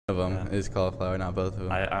of them is cauliflower, not both of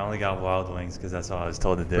them. I only got wild wings because that's all I was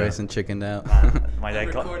told to do. Bryson chickened out. My dad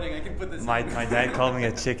recording. I can put this. My dad called me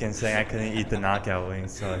a chicken, saying I couldn't eat the knockout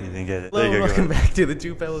wings, so he didn't get it. Hello, welcome back to the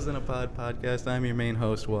Two Fellas in a Pod podcast. I'm your main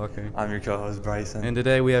host, Walker. I'm your co-host, Bryson. And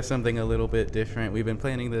today we have something a little bit different. We've been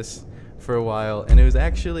planning this for a while, and it was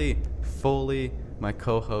actually fully my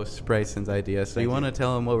co-host Bryson's idea. So you want to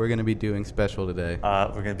tell him what we're going to be doing special today?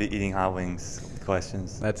 We're going to be eating hot wings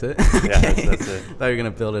questions. That's it? Yeah, that's it. I thought you were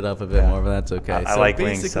going to build it up a bit more, but that's okay. I like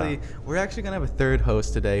wings. Basically, we're actually going to have a third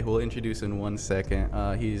host today who we'll introduce in 1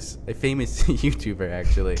 second. He's a famous YouTuber,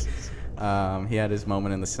 actually. He had his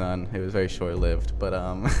moment in the sun. It was very short-lived, but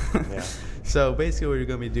Yeah. So basically what we're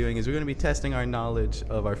going to be doing is we're going to be testing our knowledge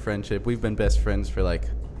of our friendship. We've been best friends for like,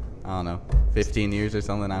 I don't know, 15 years or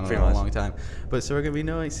something. I don't know, a long time. But so we're going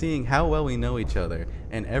to be seeing how well we know each other.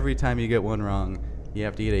 And every time you get one wrong, you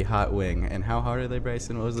have to eat a hot wing. And how hard are they,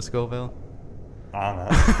 Bryson? What was the Scoville? I don't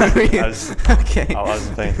know. Okay. I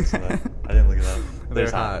wasn't paying attention to that. I didn't look it up.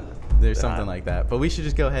 They're hot. There's something like that. But we should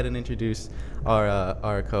just go ahead and introduce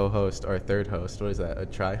our co-host, our third host. What is that, a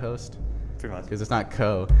tri-host? Pretty much. Because it's not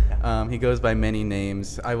co. He goes by many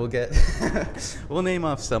names. We'll name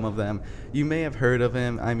off some of them. You may have heard of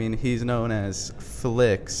him. I mean, he's known as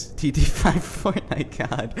Flicks, TT5 Fortnite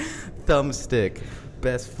God, Thumbstick,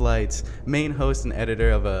 Best Flights, main host and editor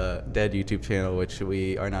of a dead YouTube channel, which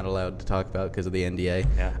we are not allowed to talk about because of the NDA.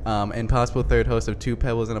 Yeah. And possible third host of Two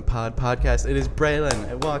Pebbles in a Pod podcast. It is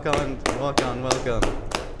Braylon. Welcome.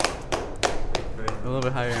 A little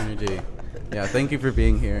bit higher energy. Yeah, thank you for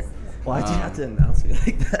being here. Why'd you have to announce me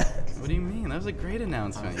like that? What do you mean? That was a great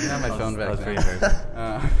announcement. You have my phone back That was now.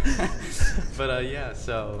 pretty embarrassing. But yeah,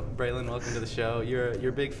 so Braylon, welcome to the show. You're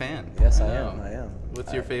a big fan. Yes, I I know. am.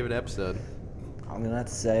 What's your favorite episode? I'm gonna have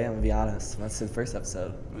to say, I'm gonna be honest. That's the first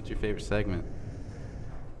episode. What's your favorite segment?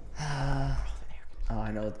 I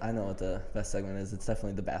know what the best segment is. It's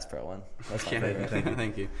definitely the Bass Pro one. That's my favorite.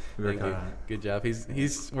 Thank you. We worked hard. Good job.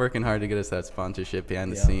 He's working hard to get us that sponsorship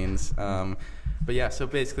behind the Yeah. scenes. But yeah, so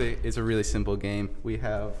basically it's a really simple game. We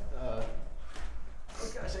have. Oh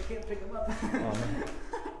gosh, I can't pick them up.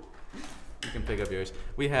 You can pick up yours.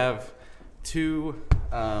 We have two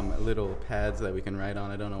little pads that we can write on.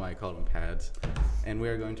 I don't know why I call them pads. And we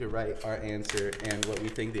are going to write our answer and what we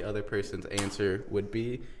think the other person's answer would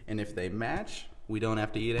be. And if they match, we don't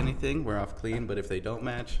have to eat anything. We're off clean. But if they don't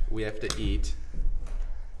match, we have to eat.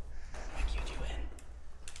 What would you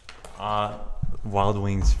win? Wild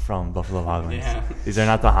wings from Buffalo Wild Wings. Yeah. These are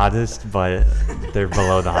not the hottest, but they're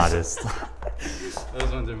below the hottest.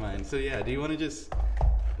 Those ones are mine. So yeah, do you want to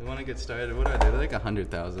get started? What are they? They're like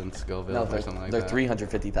 100,000 Scoville No, or something like they're that.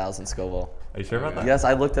 350,000 Scoville. Are you sure about that? Yes,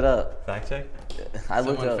 I looked it up. Fact check? I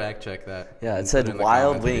looked Someone it up. fact check that. Yeah, and it said put in the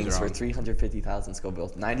wild comments if he's wings for wrong. 350,000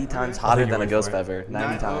 Scoville. 90 times I'll hotter take your than a word ghost for it. pepper.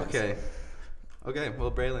 90 times. Okay, well,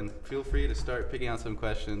 Braylon, feel free to start picking out some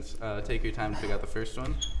questions. Take your time to pick out the first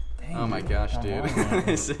one. Dang, Oh my gosh, come dude. on.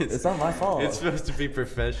 It's not my fault. It's supposed to be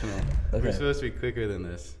professional. Okay. We're supposed to be quicker than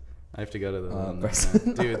this. I have to go to the one.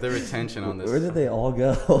 Bryson. Dude, the retention on this. Where did they all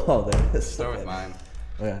go? Oh, there it is. Start with mine.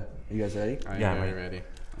 Okay, you guys ready? All right, Yeah, I'm I'm ready.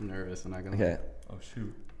 I'm nervous. I'm not gonna. Okay. Oh,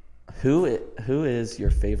 shoot. Who is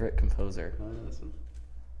your favorite composer? I know this one.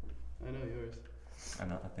 I know yours. I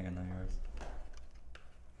think I know yours.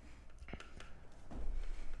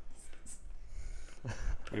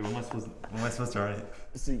 Wait, what am I supposed to write?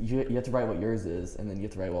 So you have to write what yours is, and then you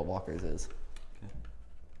have to write what Walker's is. Okay.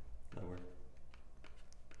 That work.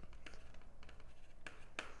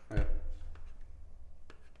 Okay.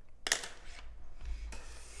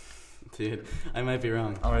 Dude, I might be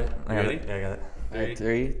wrong. All right. You ready? Yeah, I got it. All right,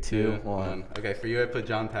 3, 2, 1. Okay, for you, I put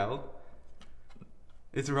John Powell.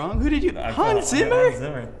 It's wrong? Who did you? I Hans put Zimmer? Hans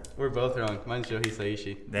Zimmer. We're both wrong. Mine's Joe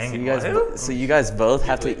Hisaishi. Dang So it. you guys, What? so you guys both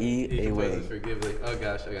have to Ghibli. eat He a composes wing. for Ghibli. Oh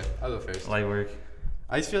gosh, okay. I'll go first. Light work.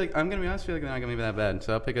 I just feel like I'm gonna be honest. I feel like they're not gonna be that bad.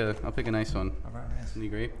 So I'll pick a nice one. All right. You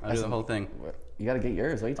agree? I'll do the whole thing. You gotta get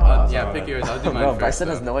yours. What are you talking about? Yeah, sorry. pick yours. I'll do mine Bro, first. Bryson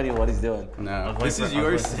has though. no idea what he's doing. No, I was this waiting is for- I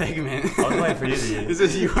your was waiting- segment. I was waiting for you to eat. This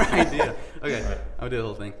is your idea. Okay, Alright. I'll do the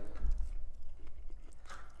whole thing.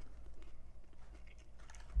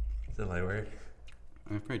 Is it light work?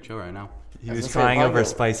 I'm pretty chill right now. He I was was gonna say, crying I'll over go-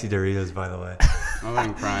 spicy Doritos, by the way. I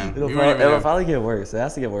wasn't crying. It'll, You weren't even it'll there. probably get worse. It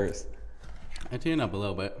has to get worse. I tuned up a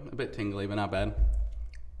little bit. A bit tingly, but not bad.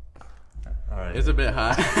 All right. It's a bit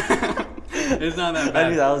hot. It's not that I bad.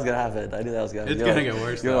 knew that was gonna happen. I knew that was gonna happen. It's You're gonna like- get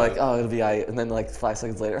worse, You're though. like, oh, it'll be alright. And then like 5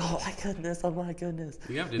 seconds later, oh my goodness, oh my goodness.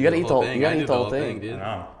 You have to You do gotta the eat the whole whole- thing. you gotta I eat did the whole thing. dude. I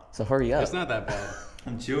know. So hurry up. It's not that bad.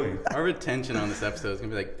 I'm chewing. Our retention on this episode is gonna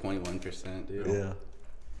be like 0.1%, dude. Yeah.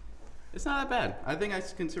 It's not that bad. I think I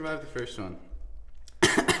can survive the first one.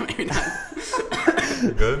 Maybe not.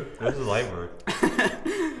 You good? This is light work.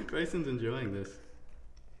 Bryson's enjoying this.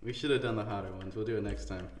 We should have done the hotter ones. We'll do it next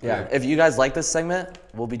time. Yeah. Okay. If you guys like this segment,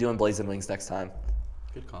 we'll be doing blazing wings next time.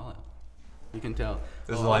 Good call out. You can tell.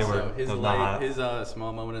 This is light also, work. His So his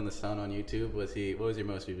small moment in the sun on YouTube was he. What was your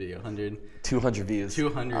most viewed video? 100. 200 views.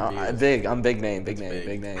 200 views. Big. I'm big name. Big That's name. big.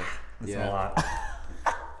 Big name. It's Yeah. a lot.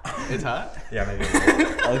 It's hot. Yeah, maybe. A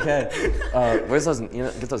little. Okay. Where's those?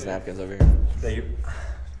 Get those napkins over here. Thank you.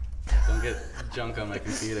 Don't get junk on my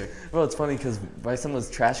computer. Bro, it's funny because Bryson was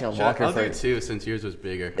trashing on Sure, Walker I'll for. do it too since yours was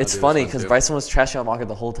bigger. I'll It's do this funny one, because too. Bryson was trashing on Walker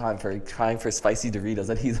the whole time for trying for spicy Doritos,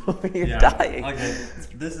 and he's over here Yeah. dying. Okay,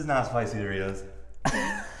 this is not spicy Doritos.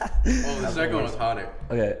 Oh, the second one was hotter.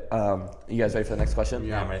 Okay. You guys ready for the next question?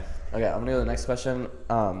 Yeah. I'm ready. Okay, I'm gonna go to the next question.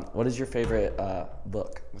 What is your favorite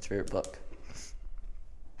book? What's your favorite book?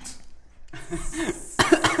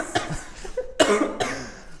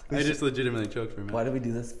 I just legitimately choked for a minute. Why did we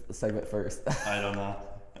do this segment first? I don't know.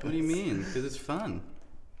 What do you mean? Because it's fun.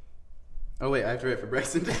 Oh wait, I have to write for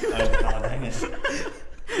Bryson too. Oh, dang it.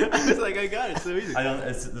 I was like, I got it so easy. I don't.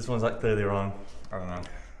 This one's like clearly wrong. I don't know.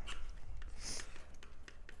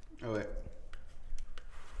 Oh wait.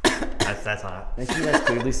 That's hot. Make sure you guys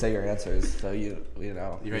clearly say your answers so you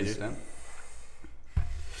know. You ready to do it down?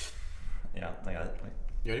 Yeah, I got it. Wait.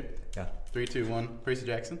 You ready? Yeah. 3, 2, 1. Percy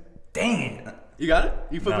Jackson. Dang it! You got it?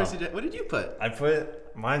 You put No. Percy Jackson. What did you put? I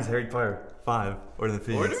put mine's Harry Potter 5 Order of the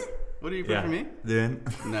Phoenix. Order? What did you put Yeah. for me? Dune.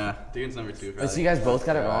 Nah, Dune's number 2. Probably. So you guys both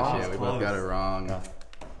got it Gosh, wrong? yeah, we both got it wrong. Yeah.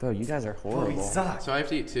 Bro, you guys are Oh, horrible. we suck. So I have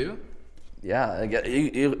to eat 2? Yeah, I get,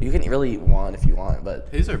 you can really eat one if you want, but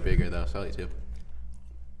His are bigger though, so I'll eat 2.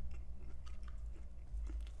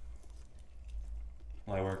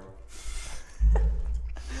 Light work.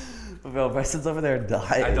 bro, Bryson's over there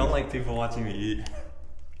dying. I don't like people watching me eat.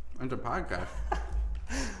 It's a podcast.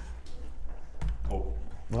 Oh.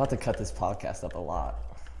 We'll have to cut this podcast up a lot.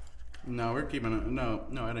 No, we're keeping it. No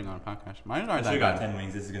editing on a podcast. Mine I aren't should that have got bad. 10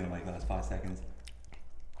 wings. This is gonna like last 5 seconds.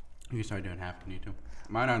 You can start doing half if you need to.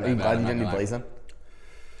 Mine aren't Are that you bad. glad I'm you not didn't do gonna lie. Blazing?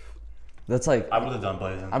 That's like, I would have done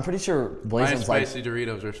blazing. I'm pretty sure My Blazing's like, spicy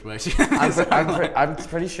Doritos are spicy. I'm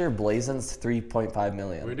pretty sure Blazing's 3.5 We're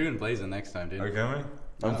million. doing Blazing next time, dude. Are you kidding me?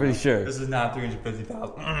 I'm pretty sure. This is not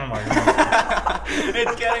 350,000. Oh my god.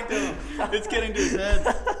 It's getting to him. It's getting to his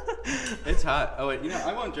head. It's hot. Oh wait,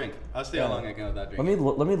 I won't drink. I'll see how long I can without drinking.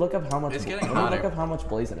 Let me look up how much. It's getting let me look hotter. up how much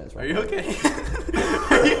Blazing is. Are Right you now. okay?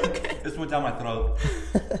 Are you okay? This went down my throat.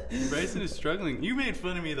 Bryson is struggling. You made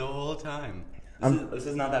fun of me the whole time. This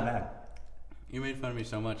is not that bad. You made fun of me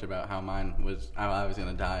so much about how how I was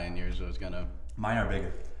gonna die and yours was gonna. Mine are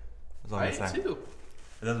bigger. That's all I I'm saying. ate 2.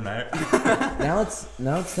 It doesn't matter.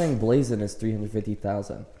 Now it's saying Blazing is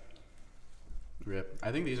 350,000. Rip.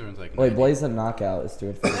 I think these ones like. Wait, 90. Blazing Knockout is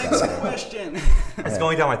Next 350,000. question. It's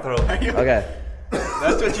going down my throat. Are you? Okay,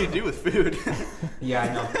 That's what you do with food. Yeah,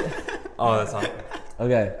 I know. Oh, that's not.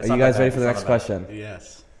 okay. Are not you guys that ready bad. for the It's next not that question?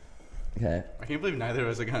 Yes. Okay. I can't believe neither of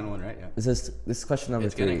us have gotten one right yet. This is question number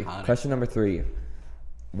It's getting 3. hotter. Question number 3.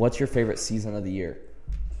 What's your favorite season of the year?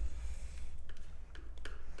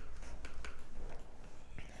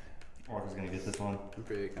 Walker's gonna get this one. I'm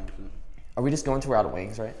pretty confident. Are we just going to we're out of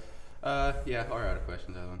wings, right? Yeah, or out of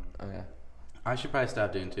questions, that one. Okay. I should probably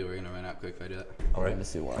stop doing 2. We're gonna run out quick if I do that. All right.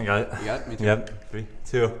 Let's do I one. got it. You got it? Me too. Yep. 3,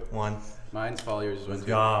 2, 1. Mine's fall, yours is Let's 1, 2.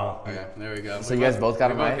 go. Okay, there we go. So you guys both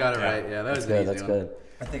got we it both right? got it Yeah. right. Yeah, that was That's an good. easy That's one. good.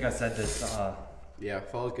 I think I said this. Yeah,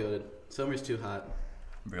 fall's good. Summer's too hot.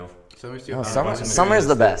 Real. Summer's too Oh, hot. summer is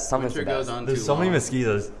the best. Summer's Winter the goes best. on There's too so many long.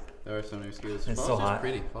 mosquitoes. There are so many mosquitoes. It's Fall's so just hot.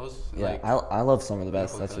 pretty. Fall's Yeah, like. I love summer the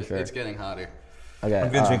best. That's for beautiful sure. It's getting hotter. Okay.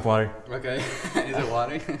 I'm gonna drink water. Okay. Is it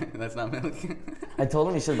water? That's not milk. I told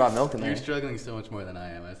him he should have brought milk in there. You're struggling so much more than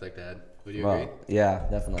I am. I was like, Dad, would you Well, agree? yeah,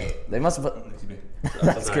 definitely. They must have put. Excuse me.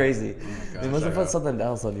 That's crazy. gosh, They must have sorry. put something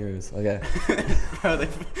else on yours. Okay. Bro,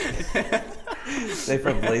 They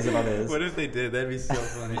put Blazing on his. what if they did? That'd be so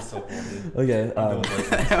funny. It's so cool, dude. Okay. I'm doing blazing.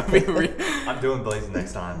 That would be I'm doing blazing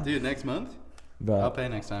next time. Dude, next month? bro. I'll pay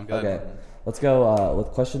next time. Go Okay. ahead. Let's go with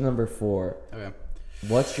question number 4. Okay.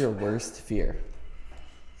 What's your worst fear?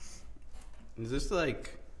 Is this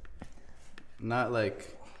like, not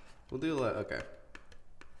like, we'll do like, okay.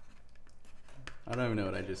 I don't even know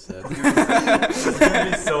what I just said. It's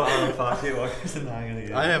gonna be so out of pocket. Walker's not gonna get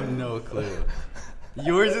it. I have no clue.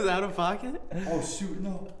 Yours is out of pocket? Oh shoot,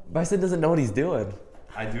 no. Bryson doesn't know what he's doing.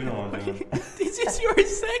 I do know what I'm doing. This is your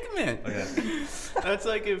segment. Okay. That's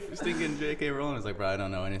like if stinking J.K. Rowling was like, bro, I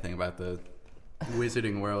don't know anything about the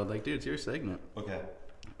wizarding world. Like, dude, it's your segment. Okay.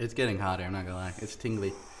 It's getting hotter, I'm not gonna lie. It's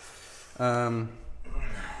tingly.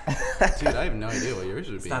 Dude, I have no idea what yours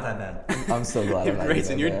would It's be. not that bad. I'm so glad. I'm not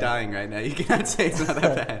Grayson, even you're there. dying right now. You cannot say it's not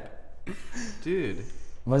that bad. Dude.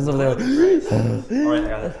 Mine's over there. Alright, I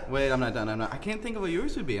got it. Wait, I'm not done. I can't think of what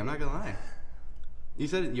yours would be. I'm not gonna lie. You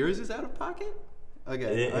said yours is out of pocket?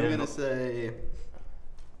 Okay, Yeah, I'm yeah. gonna say.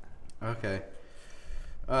 Okay.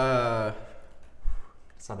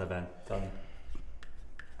 It's not that bad. Done.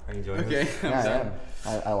 Are you enjoying Okay. this? I'm Yeah, I done.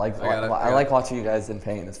 am. I like I got it. I like watching you guys in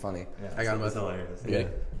pain. It's funny. Yeah, I got it's both. hilarious. Yeah.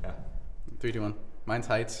 Yeah. 3, 2, 1. Mine's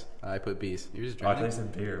heights. I put B's. Yours is Oh, I thought drowning. you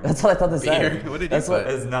said beer. That's what I thought this Beer. said. What did you That's put?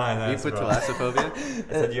 It's not You nice, put bro. thalassophobia?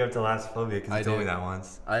 I said you have thalassophobia because I you told do. me that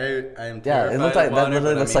once. I am terrified Yeah, it looked like of that. water,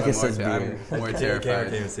 Literally but looks I'm like it even says more, beer. I'm more Can't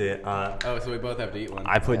terrified. even see it. Oh, so we both have to eat one.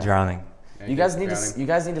 I put Yeah. drowning. Yeah, You guys keep need drowning. to you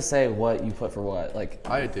guys need to say what you put for what. Like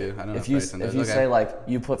I do. I don't know if you Bryson does. if you Okay. say like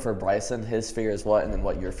you put for Bryson, his fear is what, and then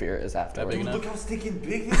what your fear is afterwards. big enough? Look how stinking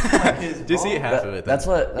big his mic is, Just bro. eat half of it. That's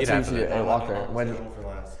then. what Eat you half should of do. it. Hey Walker, when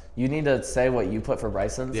you need to say what you put for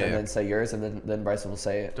Bryson's, Yeah. and then say yours, and then Bryson will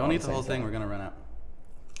say it. Don't all eat at the whole same thing. time. We're gonna run out.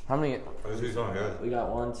 How many? Good. We got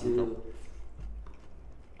 1, 2.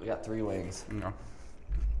 We got 3 wings. No.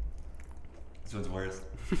 This one's worse.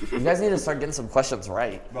 You guys need to start getting some questions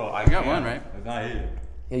right. Bro, I got one, right? It's not eating.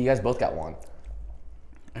 Yeah, you guys both got 1.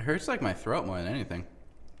 It hurts like my throat more than anything.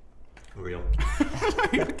 For real. I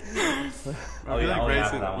feel Oh, yeah, like I'll have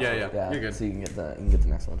Bryson. that one. Yeah, yeah. Yeah, You're good. so you can get the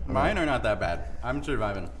next one. Mine are not that bad. I'm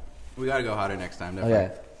surviving. We gotta go hotter next time. Definitely.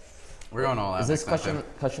 Okay. We're going all out. Is this next time,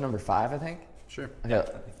 question number 5? I think. too. Sure. Okay.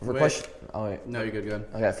 For Wait. question. Oh wait. No, you're good. Good.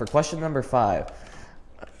 Okay. For question number 5,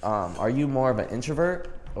 are you more of an introvert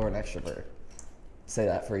or an extrovert? Say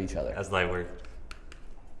that for each other. That's light work.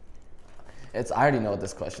 I already know what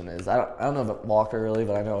this question is. I don't know about Walker really,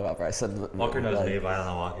 but I know about Bryson. Walker knows Like, me, but I don't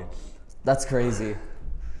know Walker. That's crazy.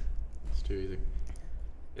 It's too easy.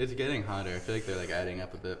 It's getting hotter. I feel like they're like adding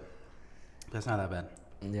up a bit. That's not that bad.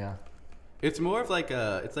 Yeah. It's more of like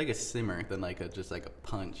it's like a simmer than like just like a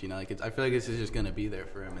punch. You know, like I feel like this is just gonna be there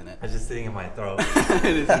for a minute. It's just sitting in my throat. It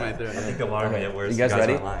is in my throat. I think the water may get worse. You guys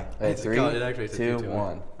ready? aren't lying. Wait, It's 3, called- it actually said 2, 3, 2,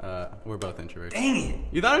 1. We're both introverts. Dang it!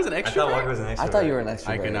 You thought it was an I extrovert? thought Walker was an extrovert. I thought you were an extrovert.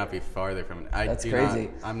 I could not be farther from it. That's crazy.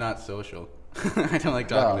 I'm not social. I don't like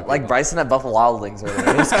talking No, to like people. Bryson at Buffalo Wild Wings earlier.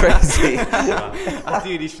 It was crazy. Oh,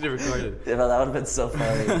 dude, you should have recorded. Yeah, that would have been so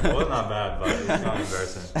funny. Well, not bad, but it's not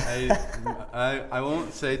embarrassing. I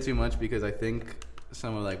won't say too much because I think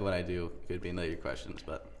some of like what I do could be in your questions,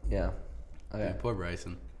 but Yeah. Okay. yeah, poor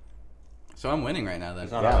Bryson. So I'm winning right now then.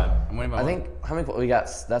 It's not Yeah. bad. I'm winning by I one. think how many we got?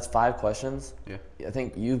 That's 5 questions. Yeah. I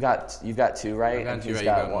think you got 2 right, I've gotten and two he's right,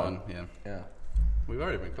 got you got one. Yeah. Yeah. We've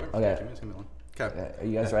already been covered. Okay. 2 minutes. Give me one. Okay. Okay. Are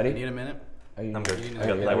you guys You ready? need a minute? Are you, I'm good. You I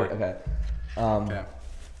got you light ready? work. Okay. Okay.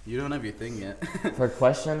 You don't have your thing yet. For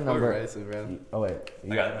question Poor number. Bryson, bro. Oh wait.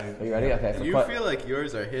 I got it. Are you ready? Okay. For You feel like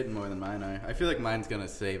yours are hitting more than mine are. I feel like mine's gonna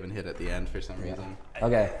save and hit at the end for some reason.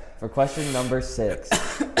 Okay. For question number 6.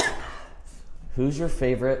 Who's your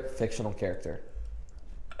favorite fictional character?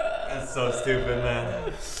 That's so stupid,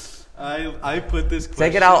 man. I put this question.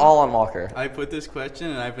 Take it out all on Walker. I put this question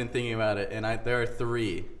and I've been thinking about it, and there are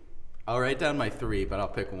 3. I'll write down my 3, but I'll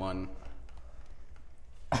pick one.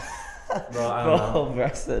 Bro, I don't know. Oh,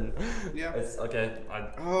 Bryson. Yeah. It's okay.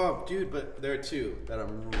 Oh, dude, but there are 2 that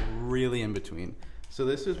I'm really in between. So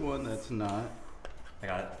this is one that's not. I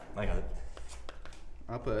got it. I got it.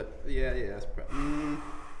 I'll put yeah.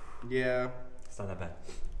 Yeah. It's not that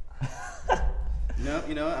bad. No,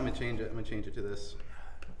 you know what? I'm gonna change it. I'm gonna change it to this.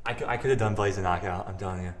 I could have done Blaze and Knockout. I'm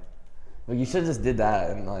telling you. Well, you should have just did that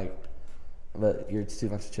and like, but you're too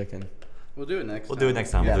much chicken. We'll do it next. We'll time. do it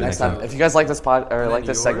next time. Yeah, We'll do it next next time. If you guys like this And then like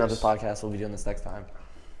this segment of yours? the podcast, we'll be doing this next time.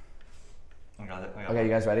 I got it. Okay, you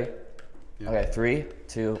guys ready? Yeah. Okay, 3,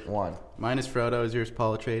 2, 1. Mine is Frodo. Is yours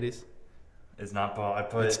Paul Atreides? It's not Paul. I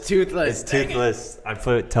put. It's toothless. It's Dang it. toothless. I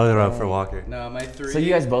put Totoro for Walker. No, my 3. So you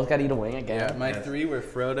guys both got to eat a wing again? Yeah, my Yes. 3 were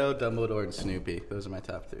Frodo, Dumbledore, and Snoopy. Those are my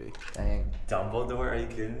top 3. Dang. Dumbledore? Are you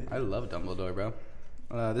kidding me? I love Dumbledore,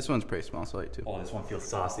 bro. This one's pretty small, so I like 2. Oh, this one feels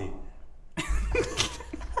saucy.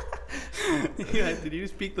 Yeah, did you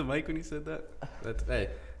just peek the mic when you said that? That's hey.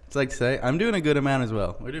 It's like say I'm doing a good amount as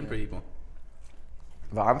well. We're doing pretty equal.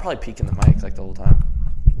 But I'm probably peeking the mic like the whole time.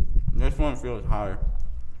 This one feels higher.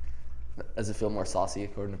 Does it feel more saucy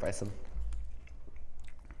according to Bryson?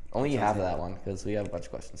 Only you have that one because we have a bunch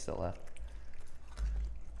of questions still left.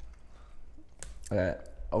 Okay,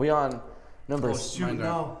 are we on number? Oh, shoot, Mine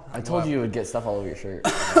no. I told you you would get stuff all over your shirt.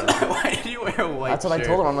 Why did you wear a white That's what shirt? I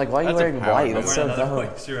told him. I'm like, why are you That's a wearing power white? move. That's so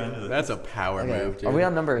dumb. That's a power move, Okay, dude. are we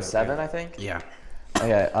on number 7? I think. Yeah.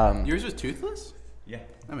 Okay. Yours was toothless? Yeah.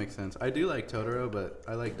 That makes sense. I do like Totoro, but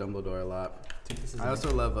I like Dumbledore a lot. This is I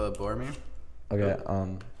also love Boromir. Okay.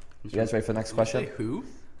 You guys ready for the next question? Did you say who?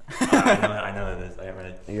 I know it is. I am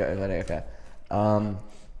ready. You guys ready? Okay.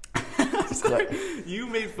 You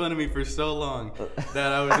made fun of me for so long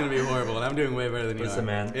that I was gonna be horrible, and I'm doing way better than you Listen, are.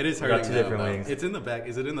 man, It is we got hurting. two now, different though. wings. It's in the back.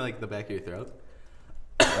 Is it in like the back of your throat?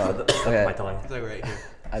 Okay. My tongue. It's like right here.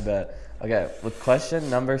 I bet. Okay, with question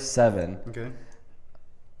number 7. Okay.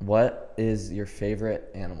 What is your favorite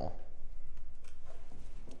animal?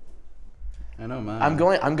 I know mine.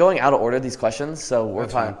 I'm going out of order these questions, so we're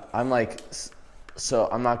That's fine. fine. I'm like, so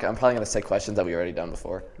I'm probably gonna say questions that we already done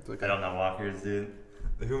before. It's okay. I don't know walkers, dude.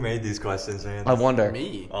 Who made these questions, man? I wonder.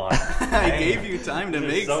 Me. Oh, I gave you time to These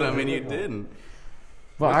are make so some, and you difficult. didn't.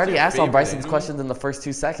 Well, I What's already your asked all favorite Bryson's animal? questions in the first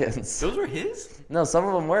 2 seconds. Those were his. No, some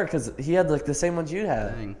of them were because he had like the same ones you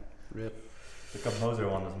had, Dang. Rip. The composer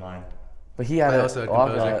one was mine. but he had I it. also had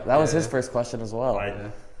Walker. composer. That was Yeah, his yeah. first question as well. Right. Yeah.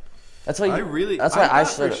 That's why. That's why I thought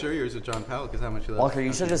should. for sure yours was John Powell because how much you love. Walker,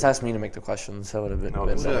 you should just ask me to make the questions. That would have been, No,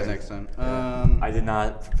 been we'll We'll do that better. next time. I did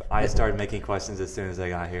not. I started making questions as soon as I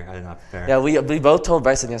got here. I did not prepare. Yeah, we both told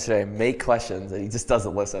Bryson yesterday make questions, and he just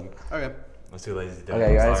doesn't listen. Okay. I was too lazy to do Okay,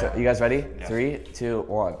 it. you I'm guys, sorry. you guys ready? Yeah. 3, 2,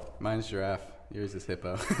 1. Mine's giraffe. Yours is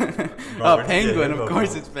hippo. Bro, Oh, we're penguin. hippo, Of course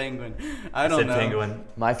bro. it's penguin. I I don't said know. penguin.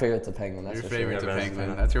 My favorite's a penguin. That's Your for favorite's sure. a Yeah, penguin.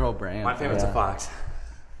 best. That's your whole brand. My favorite's Yeah. a fox.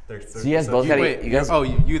 So you guys both got Wait, you guys.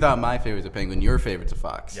 you thought my favorite's a penguin. Your favorite's a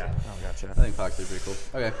fox. Yeah. Oh, gotcha. I think foxes are pretty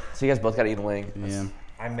cool. Okay. So you guys both got to eat a wing. Yeah.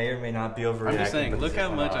 I may or may not be overreacting. I'm just saying, but look this is how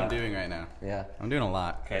one much I I'm like. doing right now. Yeah. I'm doing a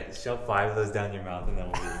lot. Okay, shove 5 of those down your mouth and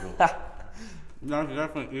then we'll be equal. No,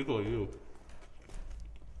 definitely equal you.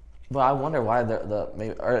 But I wonder why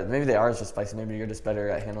maybe they are just spicy. Maybe you're just better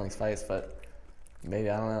at handling spice. But maybe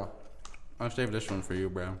I don't know. I'll save this one for you,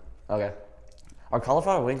 bro. Okay. Are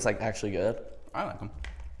cauliflower wings like actually good? I like them.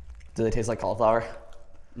 Do they taste like cauliflower?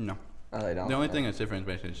 No. Oh, they don't. The only thing that's different is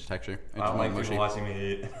basically just texture. It's I don't more like mushy. people watching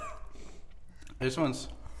me eat. This one's.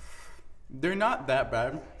 They're not that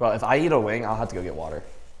bad. Bro, if I eat a wing, I'll have to go get water.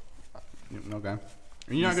 Okay.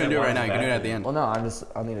 You're not said gonna do it right water's now. You can do it at the end. Well, no,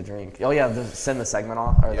 I'll need a drink. Oh yeah, send the segment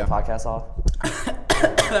off or Yeah. the podcast off.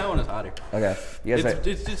 That one is hotter. Okay. You guys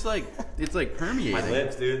ready? It's just like it's like permeating. My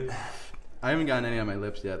lips, dude. I haven't gotten any on my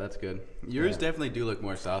lips yet. That's good. Yours definitely do look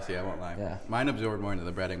more saucy. I won't lie. Yeah. Mine absorbed more into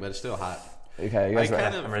the breading, but it's still hot. Okay, you I guys ready?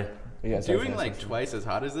 kind I'm ready. You guys ready for doing this like one? twice as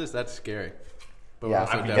hot as this. That's scary. But we're Yeah,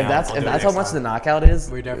 also I'd be if down. that's I'll if do it that's how next much time. the knockout is,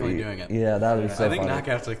 We're definitely doing it. Yeah, that would be so I think funny.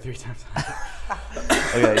 knockout's like 3 times hot.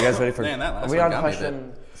 Okay, you guys ready for? Man, that last are we one on got me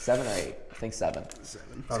question 7 or 8? I think 7. Let's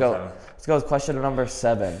Probably go. 7. Let's go with question number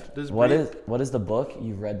 7. Does What Brie- is the book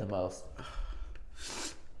you've read the most?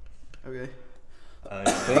 Okay.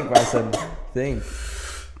 Think, Bryson. Think.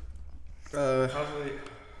 Probably.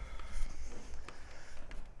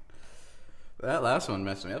 That last one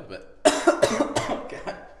messed me up a bit. Oh,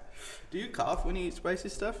 God. Do you cough when you eat spicy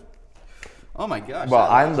stuff? Oh my gosh. Well,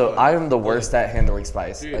 that I'm last the one- I'm the worst at handling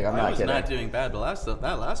spice. Dude, Like I'm I not was kidding. not doing bad, but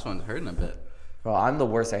that last one's hurting a bit. Well, I'm the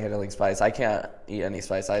worst at handling spice. I can't eat any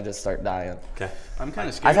spice. I just start dying. Okay. I'm kind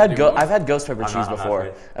of scared. to do more. I've had ghost pepper I'm cheese not before.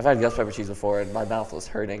 afraid. I've had ghost pepper cheese before, and my mouth was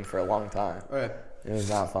hurting for a long time. Okay. It was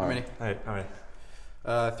not I'm fun. ready. All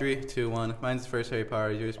right. 3, 2, 1. Mine's the first Harry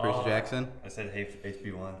Potter. Yours, Percy Jackson. I said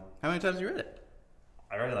HB1. How many times have you read it?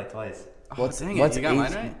 I read it like twice. What's- Dang what's it. You got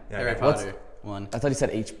mine H- right? Yeah, Harry what's- Potter. 1. I thought you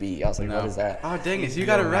said HB. I was like, No. what is that? Oh, dang it. You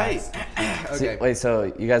got it right. See- Okay. wait, so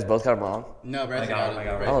you guys both got them wrong? No, Bryson I got it, got I it.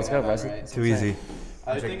 got it. Bryson Oh, let's go, got mine Bryson. right. Too easy. I I'm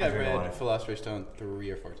think drinking- I've I'm drinking read water. Philosopher's Stone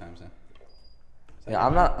 3 or 4 times now. Yeah,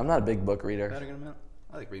 I'm not a big book Is that reader. a good amount?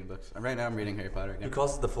 I like reading books. Right now I'm reading Harry Potter Who again.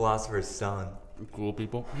 calls it the Philosopher's Stone? Cool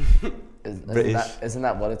people. British. Isn't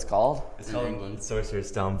that what it's called? It's In called England. Sorcerer's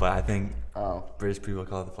Stone, but I think Oh, British people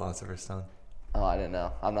call it the Philosopher's Stone. I didn't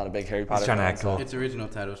know. I'm not a big Harry Potter trying to fan, act so- cool. Its original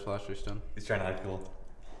title is Philosopher's Stone. He's trying to act cool.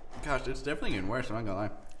 Gosh, it's definitely getting worse. I'm not gonna lie.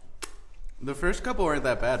 The first couple weren't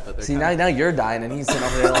that bad, but they're See, kinda- now you're dying, and he's sitting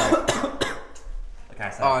over there like, Like I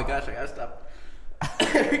said. Oh my gosh, I gotta stop.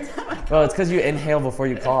 Every time I well, it's because you inhale before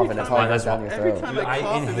you cough, and it time probably I- goes that's down why- your every throat. time Dude, I cough,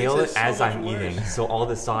 I it inhale makes it it as so much I'm worse. eating, so all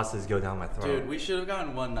the sauces go down my throat. Dude, we should have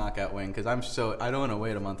gotten one knockout wing because I don't want to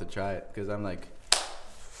wait a month to try it because I'm like,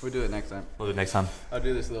 we'll do it next time. We'll do it next time. I'll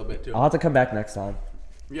do this a little bit too. I'll have to come back next time.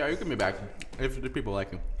 Yeah, you can be back if the people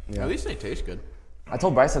like you. Yeah. At least they taste good. I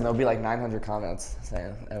told Bryson there'll be like 900 comments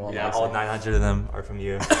saying everyone Yeah, likes all it. 900 of them are from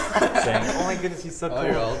you, saying, "Oh my goodness, he's so All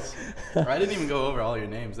your cool." alts. I didn't even go over all your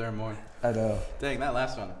names. There are more. I know. Dang, that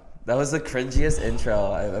last one. That was the cringiest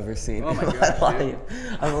intro I've ever seen. Oh my in gosh, life. dude.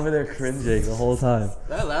 I'm over there cringing the whole time.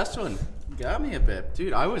 That last one got me a bit.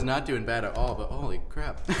 Dude, I was not doing bad at all, but holy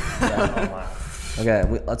crap. Oh, wow. Okay,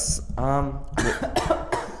 let's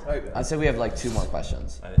I said we have like 2 more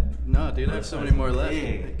questions. No, dude, I have so many more left.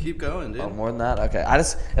 Big. Keep going, dude. Oh, more than that? Okay.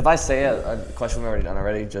 If I say a question we've already done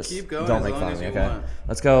already, just Keep going don't as make long fun as of me, you okay? want.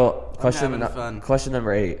 Let's go. having fun. Question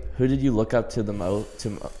number 8. Who did you look up to the most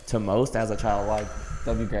as a child? Like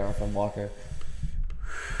W. Grammar from Walker.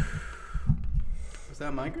 Was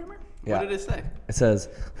that my grammar? Yeah. What did it say? It says,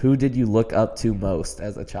 who did you look up to most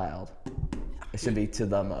as a child? It should be to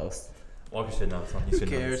the most. Walker should know. Who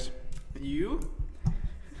cares? You?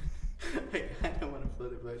 I don't want to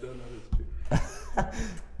flip it, but I don't know if it's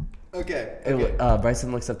true. Okay.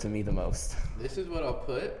 Bryson looks up to me the most. This is what I'll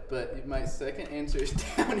put, but my second answer is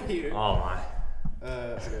down here. Oh my.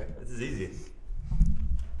 Okay. This is easy.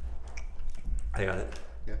 I got it.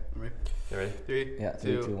 Yeah, I'm ready. You ready? 3, Yeah, 2,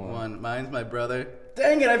 3, 2, 1. 1. Mine's my brother.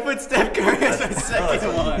 Dang it! I put Steph Curry as my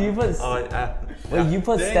second one. You put Wait, you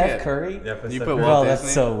put Dang Steph it. Curry? Yeah, You Steph put Curry. Walt Bro, that's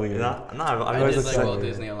Disney? so weird. No, I've I always did looked like at Walt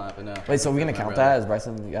Disney a lot, but no. Wait, so we're gonna My count brother. that as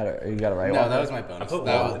Bryson? You got it right? No, Walker? that was my bonus. I put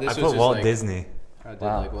That Walt, was- this I was put just Walt like, Disney. I did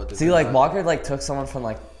Wow. like Walt Disney. See, a like lot. Walker like took someone from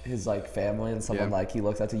like his like family and someone Yeah. like he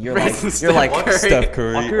looks up to. You're Bryson like you're Steph like Curry. Steph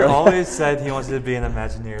Curry. Walker always said he wanted to be an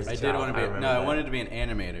Imagineer as a I did child. want to be. remember No, I that. wanted to be an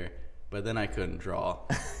animator, but then I couldn't draw.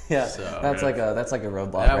 Yeah, So- that's like a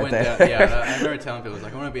roadblock That right went there. down. Yeah, I remember telling people, I was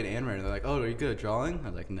like, I want to be an animator. They're like, oh, are you good at drawing? I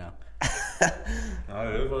was like, no. Oh,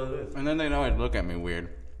 it is what it is. And then they know I'd look at me weird.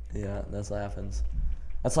 Yeah, that's what happens.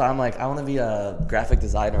 That's why I'm like, I want to be a graphic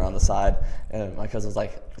designer on the side. And my cousin's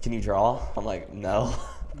like, can you draw? I'm like, no.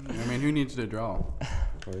 I mean, who needs to draw?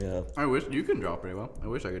 Yeah. I wish you can draw pretty well. I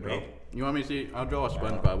wish I could draw. Me? You want me to see? I'll draw a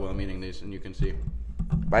SpongeBob while I'm eating these, and you can see.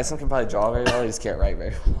 Bryson can probably draw very well. He just can't write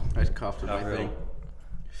very well. I just coughed with Not my really. thing.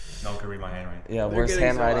 No one can read my handwriting. Yeah, They're worst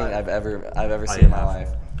getting so handwriting hot. I've ever I seen in my have. life.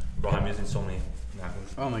 Bro, I'm using so many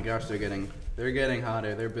napkins. Oh my gosh, they're getting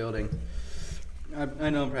hotter. They're building. I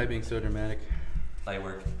know I'm probably being so dramatic. Light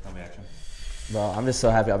work, no reaction. Bro, I'm just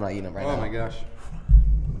so happy I'm not eating them right now. Oh my gosh,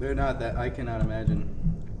 they're not that. I cannot imagine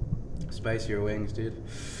spicier wings, dude.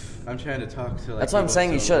 I'm trying to talk to like. That's what I'm people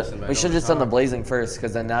saying. You so should. listen, but I We should don't just done the talk. blazing first,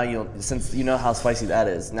 because then now since you know how spicy that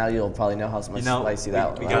is, now you'll probably know how much You know, spicy we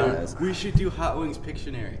that one gotta- is. We should do Hot Wings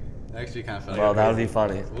Pictionary. Actually, kind of fun. Bro, that would be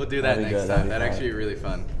funny. We'll do that That'd be next good, time. that'd be That'd fun. actually be really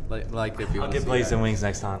fun. Like if you I'll want to get see blazing that. wings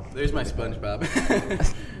next time. There's my SpongeBob.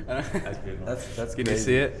 That's beautiful. That's Can you crazy.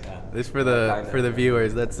 see it? Yeah. This for Kinda. the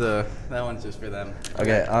viewers. That's that one's just for them.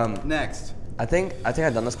 Okay. Next. I think I've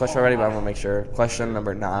done this question already, but I want to make sure. Question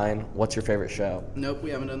number 9. What's your favorite show? Nope, we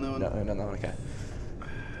haven't done that one. No, I don't know. Okay.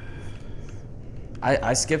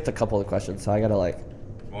 I skipped a couple of questions, so I gotta like.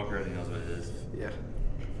 Walker already knows what it is. Yeah.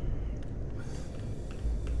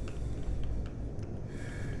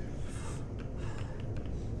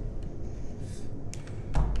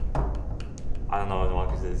 I don't know what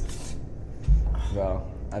Walker's is. Bro,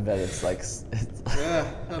 I bet it's like.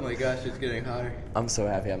 Oh my gosh, it's getting hotter. I'm so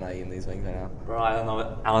happy I'm not eating these wings right now. Bro, I don't know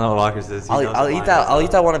what Walker's is. He knows I'll what eat mine that. is. I'll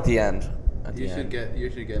eat that one at the end. At the You end.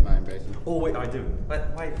 should get mine, Bryson. Oh wait, I do.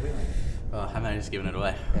 But wait. Oh, I might have just given it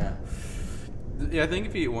away. Yeah. Yeah, I think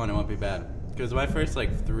if you eat one, it won't be bad. Because my first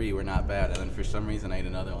like 3 were not bad, and then for some reason I ate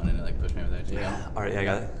another one, and it like pushed me over the edge. Yeah. All right, yeah, I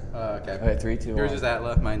got it. Okay. Okay, 3, 2, 1. Yours is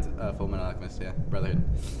Atla. Mine's Full Metal Alchemist. Yeah, Brotherhood.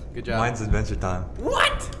 Good job. Mine's Adventure Time.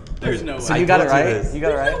 What? There's no way. So you got it told you right. this. You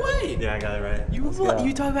got it There's right. no way. Yeah, I got it right. go.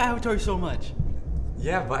 You talk about Avatar so much.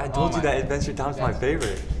 Yeah, but I told Oh you my- that Adventure Time's my That's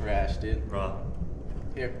favorite. Trash, dude. Bro,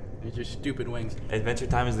 Here, here's your stupid wings. Adventure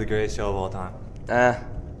Time is the greatest show of all time.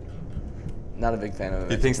 Not a big fan of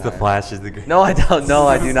it. He thinks The Flash is the greatest. No, I don't. No,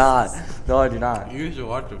 I do not. No, I do not. You should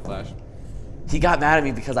watch The Flash. He got mad at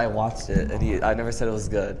me because I watched it, and I never said it was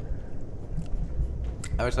good.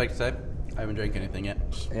 I would just like to say, I haven't drank anything yet.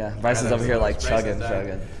 Yeah, Bryson's over here like chugging, Bryson's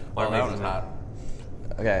chugging. Oh, that one was hot.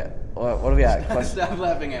 Okay, what do we at? Question, Stop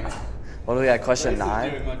laughing at me. what do we at? Question Bryson's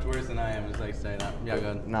 9. doing much worse than I am. Just like saying that. Yeah, go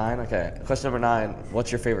ahead. 9. Okay. Question number 9.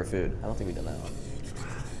 What's your favorite food? I don't think we done that one.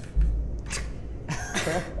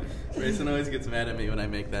 Grayson always gets mad at me when I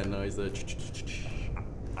make that noise.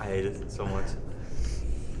 I hate it so much.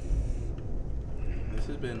 This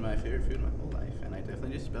has been my favorite food my whole life, and I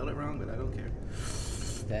definitely just spelled it wrong, but I don't care.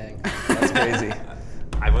 Dang, that's crazy.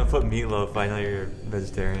 I wouldn't put meatloaf. I know you're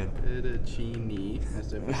vegetarian. Fettuccine. That's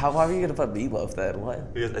different. Why were you gonna put meatloaf then?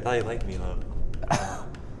 What? Because I thought you liked meatloaf.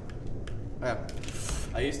 Yeah.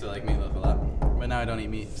 I used to like meatloaf a lot, but now I don't eat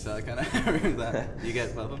meat, so I kind of ruined that. You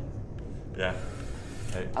get both of them? Yeah.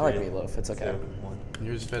 Right, I like 3, meatloaf. It's okay. 2, 1.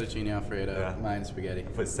 Yours is fettuccine alfredo. Yeah. Mine's spaghetti.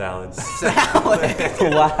 Put salads.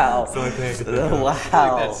 Wow. So I think I could think of. Like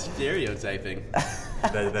Wow. that's stereotyping.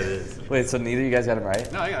 That is. Wait, so neither of you guys got him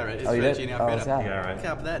right? No, I got it right. It's Oh, you did? fettuccine Oh, alfredo. yeah. You got it right.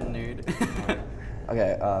 Cap that, nerd.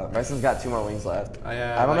 Okay, Bryson's got 2 more wings left. I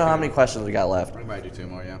I don't know like how it. many questions we got left. I might do 2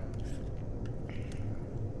 more, yeah.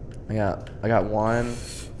 I got one.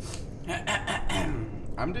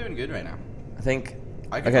 I'm doing good right now. I think.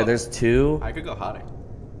 I could Okay, go- there's two. I could go hotter.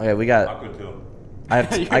 Okay, we got. I'll go too.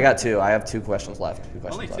 I got two. I have 2 questions left. 2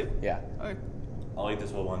 questions Only left. 2? Yeah. Okay. I'll eat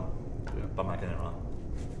this whole one, but I'm not getting it wrong.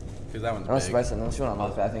 Because that one's Unless, big. Bryson, unless you want to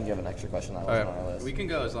unlock that, I think you have an extra question that wasn't on our list. We can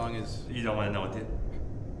go as long as. You don't want to know what the.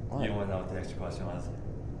 What? You don't want to know what the extra question was.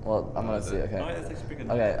 Well, I'm gonna see. Oh, Okay. that's actually pretty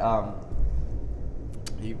good. Okay.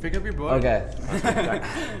 You pick up your board. Okay.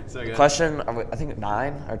 So good. Question. I think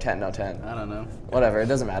 9 or 10. No, 10. I don't know. Whatever. It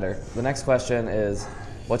doesn't matter. The next question is,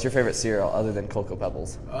 what's your favorite cereal other than Cocoa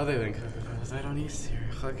Pebbles? Other than Cocoa Pebbles, I don't eat cereal.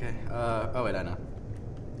 Okay. Oh wait, I know.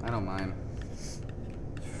 I don't mind.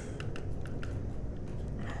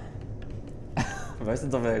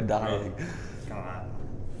 Bryson's over there dying. Come on.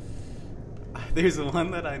 There's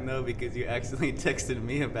one that I know because you accidentally texted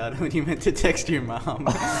me about it when you meant to text your mom.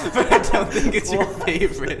 But I don't think it's your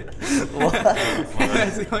favorite. What?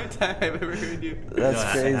 That's the only time I've ever heard you That's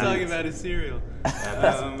crazy. talking about a cereal.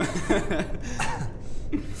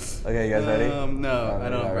 Okay, you guys ready? No, I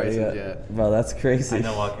don't have Bryson's yet. yet. Bro, that's crazy. I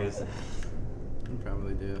know Walker's You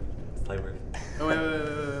probably do. flavor. Oh,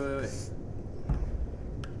 wait.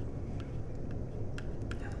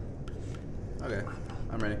 Okay,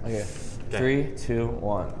 I'm ready. Okay. Okay. 3, 2,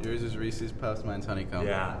 1. Yours is Reese's Puffs, mine's honeycomb.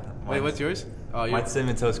 Yeah. Wait, what's yours? Oh, yours. Mine's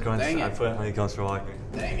cinnamon toast crunch. Dang I it. put honeycombs for Walker.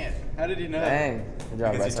 Dang it. How did you know? Dang. Good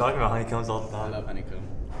job, Because Bryson. you talk about honeycombs all the I time. love honeycomb.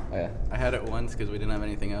 Oh, yeah. I had it once because we didn't have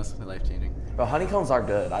anything else. Life changing. Bro, honeycombs are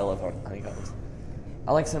good. I love honeycombs.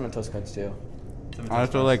 I like cinnamon toast crunch too. Cinnamon I toast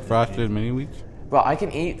also crunch like is frosted good. mini wheats. Bro, I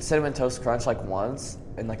can eat cinnamon toast crunch like once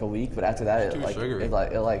in like a week, but after that, Too it sugary.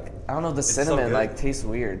 like I don't know, the so cinnamon good. like tastes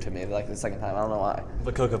weird to me like the second time. I don't know why.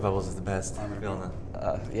 But Cocoa Pebbles is the best. I'm gonna Feeling go.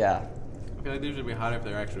 that. Yeah. I feel like these should be hot if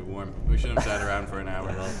they're actually warm. We shouldn't have sat around for an hour.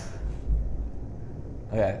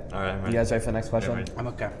 Okay. All right, I'm You ready. guys ready for the next question? ready. I'm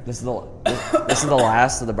okay. This is the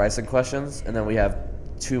last of the Bryson questions, and then we have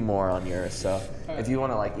 2 more on yours. So if you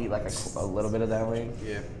want to like eat like a little bit of that wing,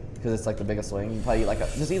 Yeah. because it's like the biggest wing, you probably eat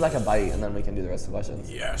just eat like a bite, and then we can do the rest of the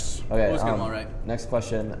questions. Yes. Okay. Let's get them all right. Next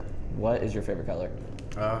question: what is your favorite color?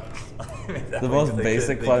 The most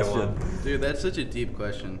basic question. Dude, that's such a deep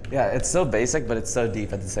question Yeah, it's so basic, but it's so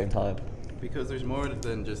deep at the same time. because there's more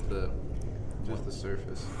than just the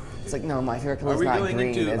surface. It's like, no, my favorite color Are is we not going green.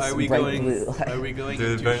 into? It's Are we bright going? blue. Are we going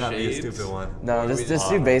Dude, into it better not be a shades? stupid one. No, Or just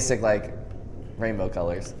we- do basic like rainbow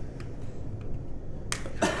colors.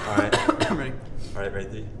 All right. I'm ready. All right, ready?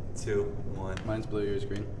 3, 2, 1. Mine's blue. Yours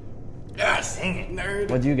green. Yes. Dang it, nerd.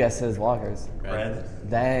 What'd you guess his Walker's? Red.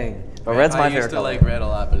 Dang. But red's my I favorite used to color. like red a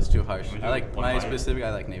lot, but it's too harsh. Would I you like one my bite? specific.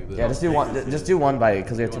 I like navy blue. Yeah, just do one bite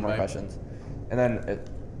because we have Do 2 one more bite. questions, and then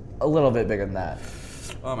a little bit bigger than that.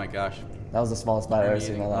 Oh my gosh. That was the smallest bite I've ever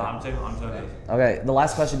seen in my No, life. I'm taking. Okay, the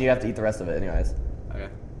last question you have to eat the rest of it, anyways. Okay.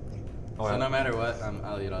 All So right. no matter what,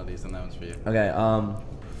 I'll eat all these, and that one's for you. Okay. I'm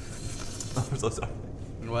so sorry.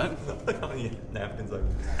 What? Look how many napkins I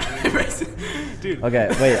Dude. Okay.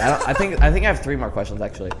 Wait. I think I have 3 more questions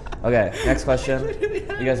actually. Okay. Next question.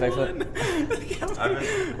 You guys ready for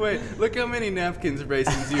it? Wait, look how many napkins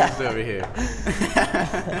Brayson's used over here.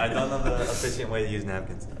 I don't know the efficient way to use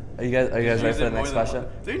napkins. Are you guys ready Use for it the more next than question?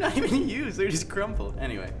 one. They're not even used. They're just crumpled.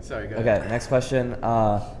 Anyway, sorry. Go Okay. ahead. Next question.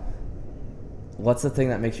 What's the thing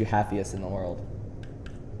that makes you happiest in the world?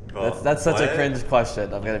 Bro, That's such a what? cringe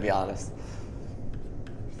question. I'm gonna be honest.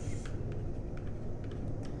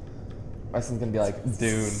 Bryson's gonna be like,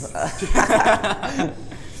 Dune.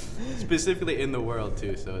 Specifically in the world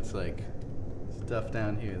too, so it's like stuff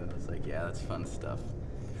down here that was like, yeah, that's fun stuff.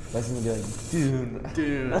 Bryson's gonna be like, Dune.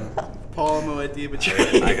 Dude, Paul Moetti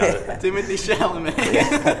betrayed. I got it. Timothy Chalamet.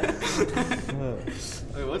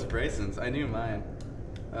 Wait, what's Brayson's? I knew mine.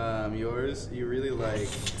 Yours, you really like.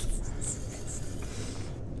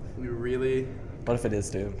 You really. What if it is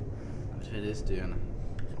Dune? It is Dune.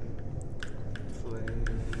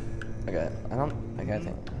 Okay, I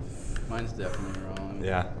think. Mine's definitely wrong.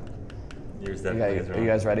 Yeah. Yours You definitely guys, is are wrong. you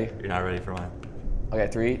guys ready? You're not ready for mine. Okay,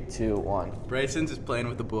 3, 2, 1. Brayson's is playing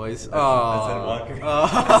with the boys. I said Walker. Oh.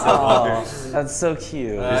 Oh, that's so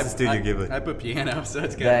cute. This is Studio Ghibli. I put piano, so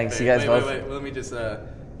it's got. Thanks, you guys both- Wait. Let me just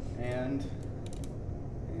and.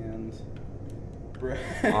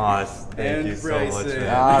 Aw, thank you so much, Bryson.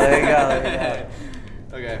 man. Ah, there you go, there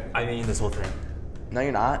Okay. I'm eating this whole thing. No,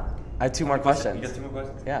 you're not. I have 2 more You questions. got 2 more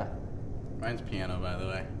questions? Yeah. Mine's piano, by the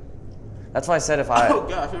way. That's why I said if I. Oh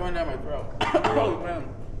gosh, it went down my throat. Oh man.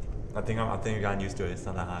 I think I've gotten used to it. It's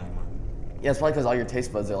not that hot anymore. Yeah, it's probably because all your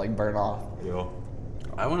taste buds are like burnt off. Yo.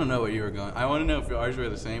 I want to know what you were going. I want to know if ours were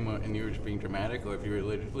the same and you were just being dramatic, or if you were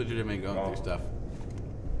legitimately going through stuff.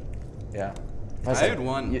 Yeah. I had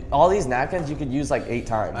one. All these napkins you could use like 8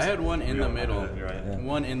 times. I had one in the middle. You're right. Yeah.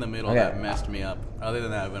 One in the middle Okay. that messed me up. Other than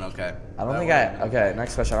that, I've been okay. I don't That think one I. in the middle. Okay,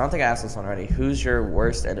 next question. I don't think I asked this one already. Who's your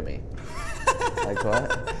worst enemy? Like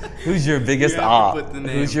what? Who's your biggest You have to op? put the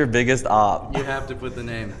name. Who's your biggest op? You have to put the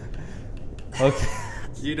name. Okay.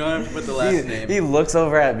 You don't have to put the last name. He looks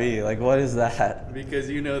over at me like, what is that? Because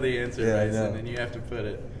you know the answer, Yeah, I Bryson, know. and you have to put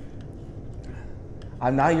it.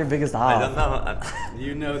 I'm not your biggest I don't op. know.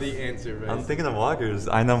 You know the answer, Bryson. I'm thinking of Walkers.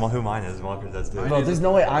 I know who mine is. Walkers, that's dude. Bro, there's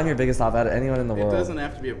no way I'm your biggest op out of anyone in the It world. doesn't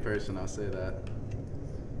have to be a person, I'll say that.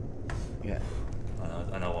 Yeah.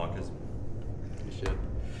 I know Walkers. You should.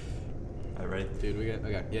 All right, ready? Dude, we got,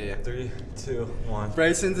 okay, yeah. 3, 2, 1.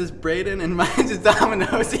 Bryson's is Brayden and mine's is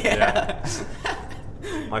Domino's, yeah.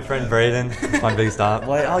 My friend Braden is my biggest op.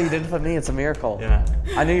 What? Oh, you didn't put me. It's a miracle. Yeah.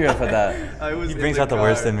 I knew you were gonna put that. I was He in brings out the car,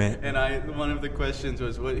 worst in me. And one of the questions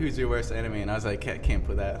was, who's your worst enemy? And I was like, can't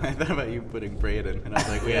put that. I thought about you putting Brayden, and I was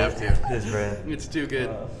like, we have to. His Braden. It's too good.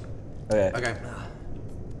 Okay. Okay.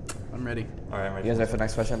 I'm ready. All right, I'm ready. You guys ready for the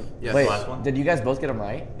next question? Yes. Wait, Last one? did you guys both get them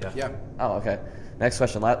right? Yeah. Oh, okay. Next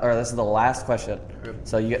question. Or this is the last question. Okay.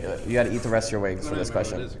 So you got to eat the rest of your wings for I don't this remember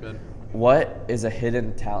question. what it is, good. What is a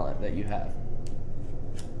hidden talent that you have?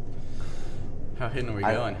 How hidden are we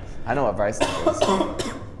going? I know what Bryson's is.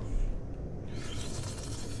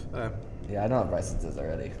 Uh, Yeah, I know what Bryson's is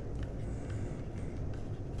already.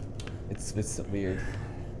 It's weird.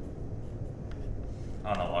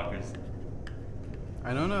 I don't know Walkers.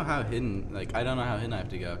 I don't know how hidden, I don't know how hidden I have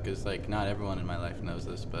to go, because, not everyone in my life knows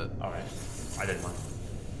this, but... All right, I did one.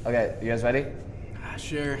 Okay, you guys ready?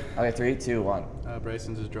 Sure. Okay, 3, 2, 1.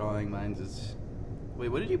 Bryson's is drawing, mine's is... Wait,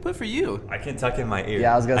 what did you put for you? I can tuck in my ear.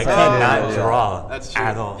 Yeah, I was gonna say, I I cannot didn't do draw That's true.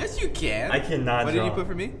 at all. Yes, you can. I cannot What did you draw. put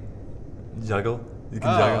for me? Juggle. You can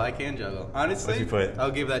Oh, juggle. I can juggle. Honestly, What'd you put? I'll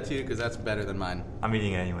give that to you because that's better than mine. I'm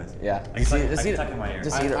eating it anyways. Yeah. I can tuck, Just I can eat tuck it. in my ear.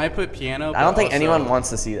 Just eat it. I put piano. I don't but think also- anyone wants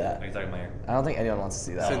to see I that. can tuck in my ear. I don't think anyone wants to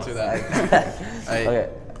see that. Censor that. Okay,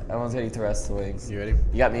 everyone's gonna eat the rest of the wings. You ready?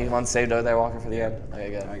 You got me one saved over there, Walker, for the end? Okay,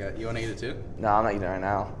 good. I got. You want to eat it too? No, I'm not eating it right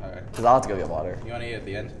now. Okay. Because I'll have to go get water. You want to eat it at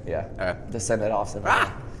the end? Yeah. Okay. Just send it off. Send it Ah!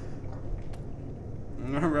 off.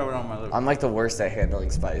 I'm gonna rub it on my lips. I'm like the worst at handling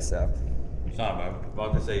spice, so. It's not bad.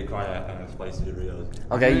 About to say you cry at spicy Doritos.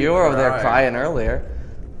 Okay, didn't you were over there cry. crying earlier.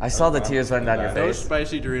 I saw the tears running down your Those face.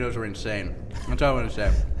 spicy Doritos were insane. That's all I want to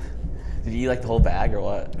say. Did you eat like the whole bag or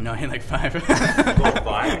what? No, I had like 5. Whole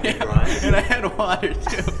 5? You're crying? And I had water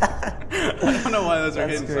too. I don't know why those are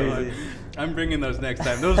That's hitting so hard. crazy. I'm bringing those next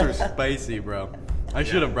time. Those were spicy, bro. I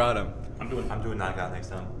should have brought them. I'm doing knockout next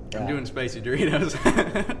time. I'm Yeah. doing spicy Doritos.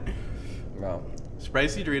 Bro.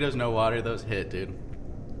 Spicy Doritos, no water. Those hit, dude.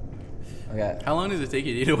 Okay. How long does it take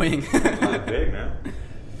you to eat a wing? Not big, man.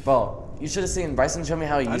 Bro, you should have seen Bryson show me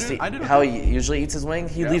how he I used to didn't- how he usually eats his wing.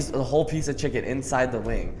 He Yeah. leaves the whole piece of chicken inside the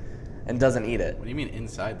wing and doesn't eat it. What do you mean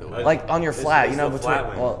inside the wing? Like on your It's- flat, it's you know, the between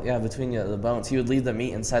flat wing. between the bones. He would leave the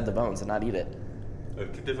meat inside the bones and not eat it.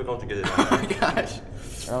 It's too difficult to get it Oh out. my gosh.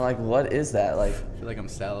 And I'm like, what is that? Like, I feel like I'm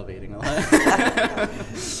salivating a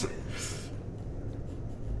lot.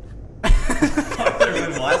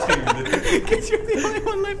 Everyone's laughing. Because you're the only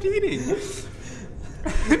one left eating.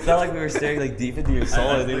 it's not like we were staring like deep into your soul.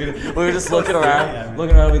 I know. We were just looking around,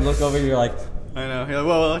 looking around. We look over, and you're like, I know. You're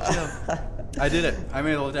like, whoa, chill. I did it. I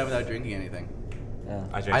made it the whole time without drinking anything. yeah.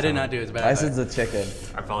 I did not do it. It's bad. Bryson's a chicken.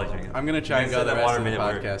 I probably drink it. I'm gonna try and go the rest of the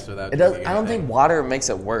podcast without. It does. drinking I don't anything. think water makes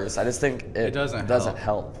it worse. I just think it doesn't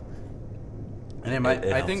help. And it might.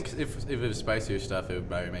 It I helps. think if it was spicier stuff, it would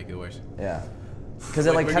probably make it worse. Yeah. Because it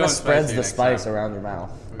Like, like we're kind of going spreads spicy the next spice time. around your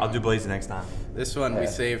mouth. I'll do Blaze next time. This one we Yeah.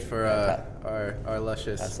 saved for Yeah. our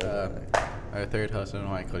luscious Absolutely. our third host. I don't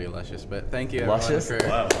know why I call you luscious, but thank you everyone Luscious? for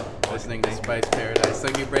Wow. listening to Spice Paradise.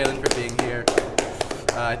 Thank you, Braylon, for being here.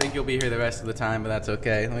 I think you'll be here the rest of the time, but that's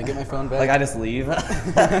okay. Let me get my phone back. Like I just leave.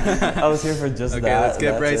 I was here for just Okay, that. let's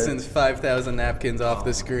get that's Bryson's 5,000 napkins off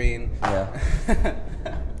the screen. it. Yeah.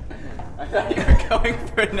 I thought you were going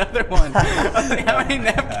for another one. I was like, how many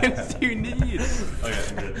napkins do you need? Okay,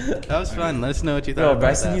 I'm good. That was fun. Let us know what you thought Bro, about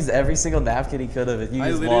Bryson that. used every single napkin he could have. If you I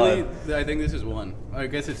used literally, one. I think this is one. I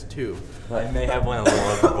guess it's 2. I may have one a little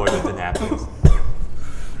overboard with the napkins.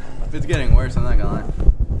 If it's getting worse, I'm not gonna lie.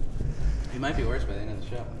 It might be worse by the end of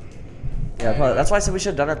the show. Yeah, probably. That's why I said we should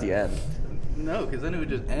have done it at the end. No, because then it would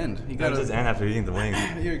just end. You Gotta gotta. just end after eating the wings.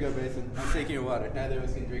 Here you go, Bryson. I'm taking your water. Neither of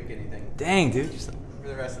us can drink anything Dang, dude. for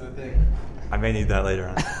the rest of the thing. I may need that later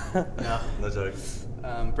on. No. No joke.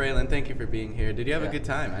 Braylon, thank you for being here. Did you have a Yeah. good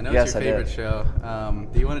time? I know Yes, it's your I favorite did. show.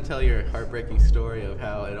 Do you want to tell your heartbreaking story of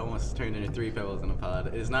how it almost turned into 3 pebbles in a pod?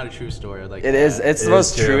 It is not a true story. Like It is. It's It the is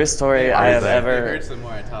most true. truest story It I have hurts- It ever. hurts the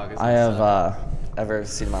more I talk. It's I have insane. ever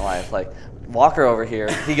seen in my life. Like Walker over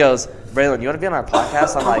here, he goes, Braylon, you want to be on our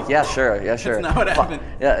podcast? I'm like, yeah, sure. That's not what happened.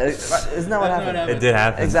 Yeah, isn't that what happened? It did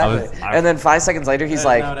happen. Exactly. And then 5 seconds later, he's That's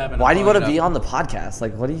like, not what happened. why do you want to I'll be pull it on the podcast?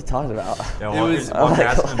 Like, what are you talking about? Yeah, was- Walker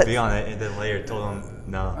asked him what? to be on it, and then later told him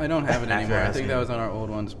no. I don't have it After anymore. I asking think that him. was on our old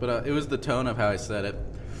ones, but it was the tone of how I said it.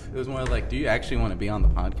 It was more like, do you actually want to be on the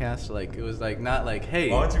podcast? Like, it was like, not like, hey,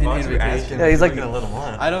 Why don't an you ask invitation. him? Yeah, he's if like- you're gonna let him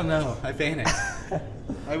on. I don't know. I panicked.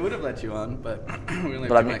 I would have let you on, but we only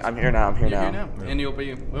But have 2 mics. I'm here now. I'm here You're now. here now. And you'll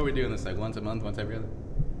be, what are we doing this, like once a month, once every other?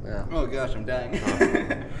 Yeah. Oh gosh, I'm dying.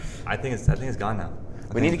 I think it's gone now.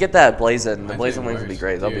 We need to get that blazing. The Mine's blazing even wings would be worse.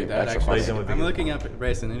 great. That'll Dude, be that extra actually- fun. Blazing would be I'm good. looking up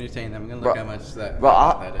Bryson, entertain them. I'm gonna Bro, look how much that. Bro,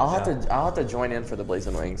 that is. I'll have to join in for the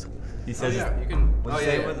blazing wings. He Oh says. yeah, you can. What'd Oh you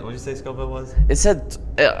yeah. say? yeah. What'd you say Scoville was? It said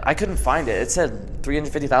I couldn't find it. It said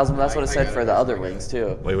 350,000. But that's what it I said got for it. the other I got wings it.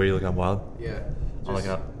 too. Wait, were you looking up wild? Yeah. I'll look it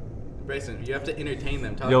up. Bryson, you have to entertain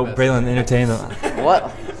them. Talk Yo, about Braylon, something. entertain them. What?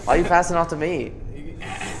 Why are you passing off to me?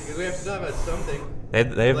 Because we have to talk about something.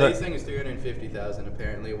 They have Blazing is 350,000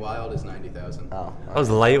 apparently. Wild is 90,000. Oh. that was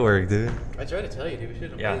light work, dude. I tried to tell you, dude. We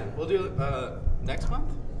should. Yeah. We'll do next month.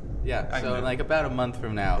 Yeah. I So can in do like about a month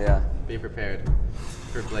from now. Yeah. Be prepared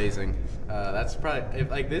for blazing. That's probably if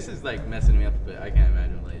like this is like messing me up a bit. I can't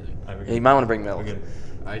imagine blazing. Yeah, you might want to bring milk. We're good.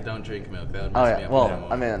 I don't drink milk. That would Oh mess me yeah. up Well, even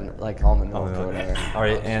more. I mean, like almond milk or whatever. All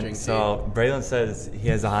right, I'll just and drink so Braylon says he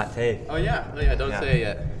has a hot take. Oh yeah. Oh yeah. Don't Yeah. say it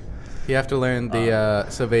yet. You have to learn the.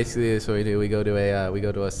 So basically, this is what we do. We go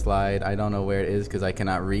to a slide. I don't know where it is because I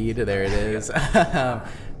cannot read. There it is.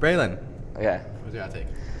 Braylon, Okay. what's your hot take?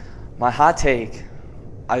 My hot take.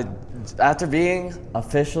 After being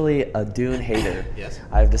officially a Dune hater, Yes.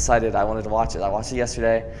 I've decided I wanted to watch it. I watched it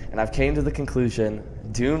yesterday, and I've came to the conclusion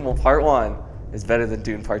Dune Part 1 is better than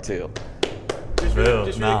Dune Part 2. Just Boo,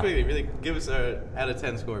 really nah. quickly, really give us a out of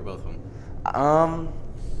 10 score, both of them.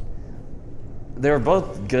 They were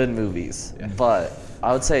both good movies, Yeah. but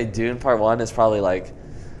I would say Dune Part 1 is probably like,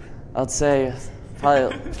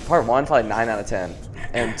 Part 1 probably 9 out of 10,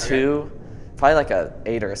 and 2 probably like a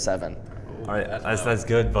 8 or a 7. All right, That's that's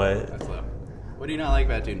good, but That's low. What do you not like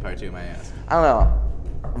about Dune Part 2, may I ask? I don't know.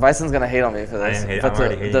 Bison's gonna hate on me for this, didn't hate- but I'm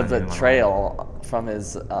already hating the on you in my betrayal from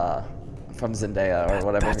his from Zendaya or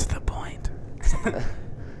whatever. the point.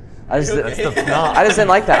 I just Okay. that's the no. I just didn't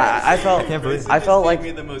like that. I felt can't believe I felt like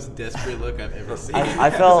me the most desperate look I've ever seen. I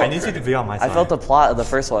felt I need you to be on my side. I felt the plot of the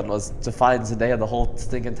first one was to find Zendaya the whole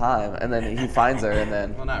stinking time, and then he finds her, and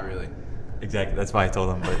then Well, not really. exactly. That's why I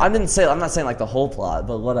told him. But I'm not saying like the whole plot,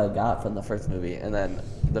 but what I got from the first movie, and then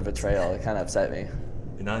the betrayal, it kind of upset me.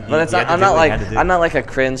 you know, But it's he not, had to I'm do not what he like had to do. I'm not like a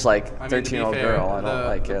cringe like I mean, to be 13-year-old fair, girl. I don't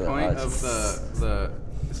like care the that point much. of the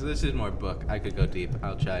so this is more book. I could go deep.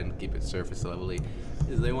 I'll try and keep it surface levelly.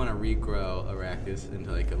 Is they want to regrow Arrakis into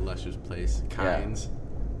like a luscious place. Kynes,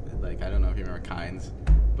 like I don't know if you remember Kynes,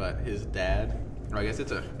 but his dad, or I guess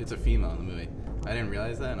it's a female in the movie. I didn't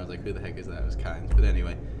realize that, and I was like, who the heck is that? It was Kynes. But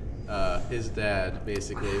anyway, his dad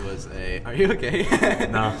basically was a. Are you okay?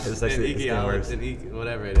 No, it's actually it's getting worse.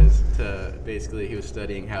 Whatever it is, to basically he was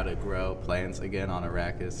studying how to grow plants again on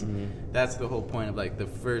Arrakis. That's the whole point of like the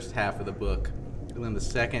first half of the book, and then the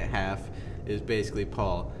second half is basically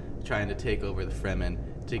Paul trying to take over the Fremen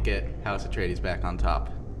to get House Atreides back on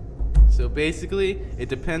top. So basically, it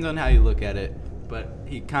depends on how you look at it, but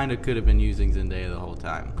he kind of could have been using Zendaya the whole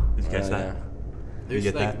time. Did you catch that? Yeah. There's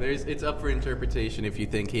get like that? it's up for interpretation if you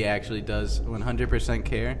think he actually does 100%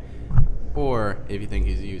 care, or if you think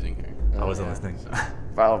he's using her. I wasn't yeah. listening.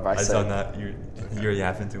 Bro, I Bryson, saw that. You're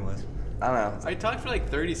yapping too much. I don't know. I talked for like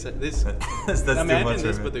 30 seconds. That's too Imagine much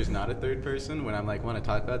this, for me. but there's not a third person when I'm like want to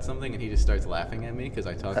talk about something and he just starts laughing at me because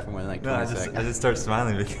I talked for more than like 20 No, I seconds. just start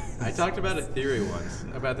smiling because I talked about a theory once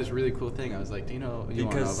about this really cool thing. I was like, do you know? You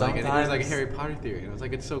want to know? Because Like, and it was like a sometimes- Harry Potter theory. And I was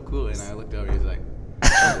like, it's so cool. And I looked over. And he was like,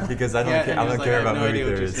 because I don't yeah, care. and I he was don't like, care I have about no movie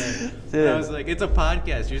idea what you're theories. saying. Dude. And I was like, it's a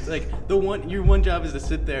podcast. You're just like your one job is to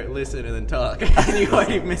sit there, listen, and then talk. And you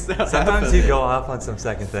already missed out. half Sometimes of you it. go off on some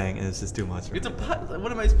second thing and it's just too much. For It's a me.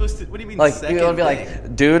 what am I supposed to? What do you mean? Like second you would be thing?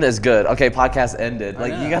 like, Dune is good. Okay, podcast ended. I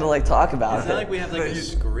Like know. you gotta like talk about It's it. not like we have like No, a you-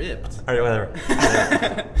 script. All right,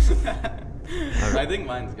 whatever. I think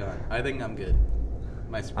mine's gone. I think I'm good.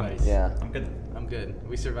 My spice. Yeah. I'm good. I'm good.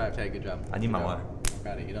 We survived. Hey, good job. I need my Good job. water.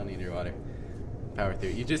 Got it. You don't need your water. Power through.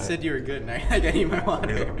 You just said you were good, and I need my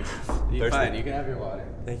water. You're Thirsty. fine. You can have your water.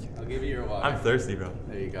 Thank you. I'll give you your water. I'm thirsty, bro.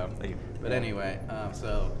 There you go. Thank you. But anyway,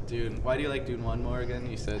 so Dune. Why do you like Dune 1 more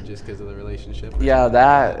again? You said just because of the relationship. or Yeah, something?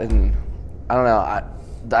 that and I don't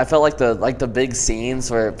know. I felt like the big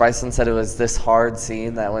scenes where Bryson said it was this hard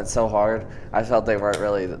scene that went so hard. I felt they weren't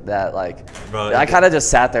really that like. Bro, I kind of just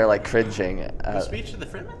sat there like cringing. The speech to the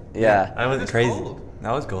Fremen. Yeah. I wasn't It's crazy. cold.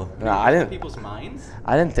 That was cool. No, I didn't. People's minds.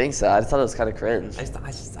 I didn't think so. I thought it was kind of cringe. I just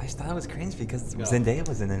thought it was cringe because Go. Zendaya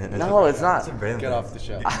was in it. No, it's not. That's a brand Get thing. off the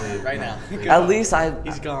show right now. At least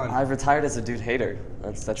He's gone. I retired as a dude hater.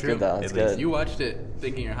 That's True. good though. That's At least good. You watched it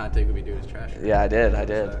thinking your hot take would be dude is trash. Yeah, I did.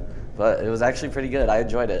 But it was actually pretty good. I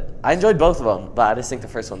enjoyed it. I enjoyed both of them, but I just think the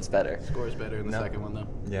first one's better. Score's better in the second one though.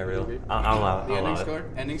 Yeah, Would you real. agree? I'll allow it. The I'll ending allow it. score?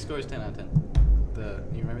 Ending score is 10 out of 10.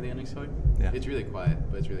 You remember the ending score? Yeah. It's really quiet,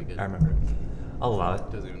 but it's really good. I remember. I'll allow it.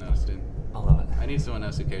 Doesn't even notice, dude. I'll allow it. I need someone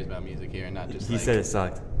else who cares about music here and not just He like, said it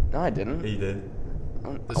sucked. No, I didn't. He did.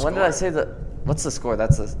 When did I say that? What's the score?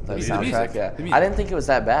 That's the music. soundtrack. Yeah. The music. I didn't think it was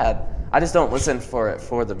that bad. I just don't listen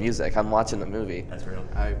for the music. I'm watching the movie. That's real.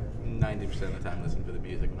 I 90% of the time listen for the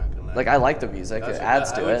music. I'm not gonna lie. Like I like the music. It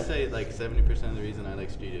adds to I would it. say like 70% of the reason I like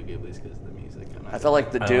Studio Ghibli is because of the music. I felt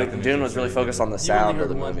like the I Dune, like the music Dune was really really focused good. on the You've only sound of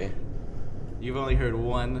the heard one. movie. You've only heard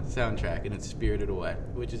one soundtrack, and it's Spirited Away,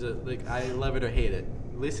 which is I love it or hate it.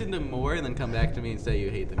 Listen to more, and then come back to me and say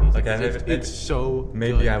you hate the music. Okay, 'cause maybe- it's so.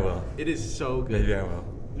 maybe good. I will. It is so good. Maybe I will.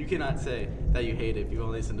 You cannot say that you hate it if you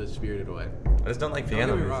only listen to Spirited Away. I just don't like Don't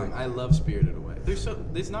piano get me music. wrong, I love Spirited Away.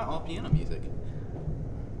 There's not all piano music.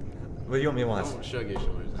 What do you want me to watch? Don't shrug your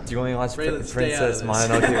shoulders. Do you want me to watch Braylon, stay out of Princess this.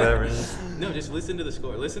 Mononoke, whatever it is? No, just listen to the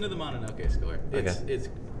score. Listen to the Mononoke score. It's Okay.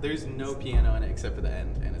 there's no piano in it except for the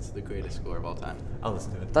end, and it's the greatest score of all time. I'll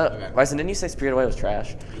listen to it. Okay. Bryson, didn't you say Spirit Away was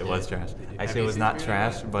trash? It was trash. Have Actually, you it was seen not Spirited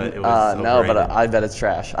trash, Away? but it was No, but overrated. I bet it's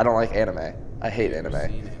trash. I don't like anime. I hate You've anime.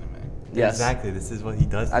 seen anime. Yes. Exactly. This is what he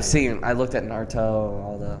does. I've seen. I looked at Naruto.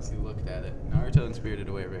 All the. You looked at it. Naruto and Spirited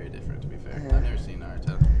Away are very different, to be fair. Yeah. I've never seen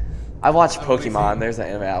Naruto. I watched I've only Pokemon. seen- There's an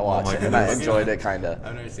anime I watched, my and I goodness. enjoyed it kinda.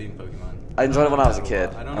 I've never seen Pokemon. I enjoyed it when I was a don't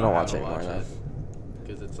kid. know how to I wa- don't know watch how it to anymore, watch it.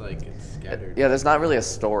 Because it's like, it's scattered. Yeah, there's not really a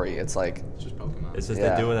story. It's like, It's just Pokemon. It's just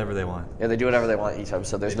Yeah. they do whatever they want. yeah, they do whatever they want each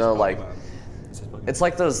episode. There's It's no Pokemon. like, It's just Pokemon. it's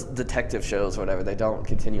like those detective shows or whatever. They don't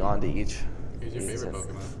continue on to each. Who's your favorite season.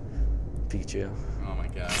 Pokemon? Pikachu. Oh my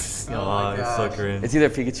god. Oh, it's so cringe. It's either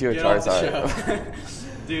Pikachu or Get off the Charizard. show.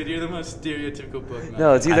 Dude, you're the most stereotypical Pokemon.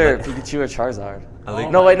 No, it's either like- Pikachu or Charizard. I like,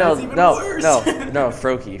 Oh No, my- wait, no, that's even no, worse. no,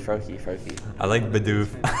 Froakie. I like Bidoof.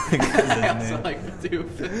 I also like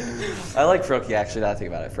Bidoof. I like Froakie actually. Now that I think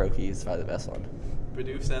about it, Froakie is probably the best one.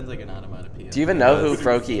 Bidoof sounds like an onomatopoeia. Do you even know who does.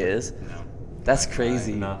 Froakie is? No. That's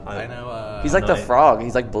crazy. No, I know. He's like the no, frog.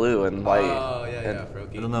 He's like blue and white. Oh, yeah, and- yeah,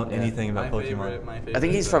 Froakie. I don't know Yeah. anything about My Pokemon. favorite, I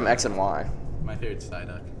think he's from X and Y. My favorite's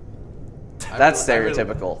Psyduck. That's I rel-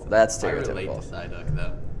 stereotypical. That's I relate stereotypical. to Psyduck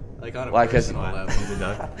though. Like on a Why, 'cause- personal Why? level. He's a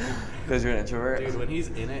duck. Because you're an introvert. Dude, when he's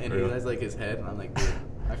in it and he Really? has like his head, and I'm like, dude,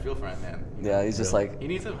 I feel for him, man. Yeah, he's just Really? like. He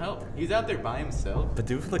needs some help. He's out there by himself.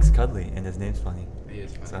 Bidoof looks cuddly, and his name's funny. He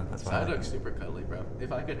is funny. So, that's why I like Psyduck's him. super cuddly, bro.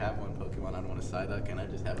 If I could have one Pokemon, I'd want a Psyduck, and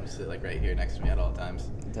I'd just have him sit like right here next to me at all times.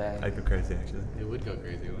 Dang. I'd go crazy, actually. It would go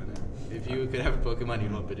crazy, wouldn't it? If you could have a Pokemon,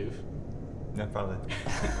 you'd want Bidoof. No, probably.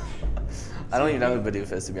 I don't even know who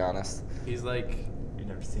Bidoof is, to be honest. He's like You've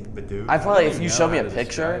never seen Bidoof? I probably, don't if even you know show me how a to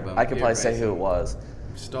picture, describe him. I could Here, probably say who Bryson. it was.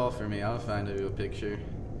 stall for me. I'll find you a picture.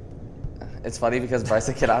 It's funny because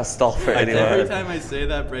Bryson cannot stall for I did. anyone. Every time I say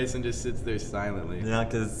that, Bryson just sits there silently. Yeah,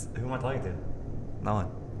 because who am I talking to? No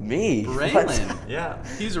one. Me? What? Braylon. Yeah.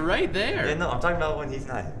 He's right there. Yeah, no, I'm talking about when he's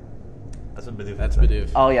not. That's what Bidoof That's looks like.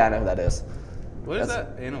 Bidoof. Oh yeah, I know who that is. What does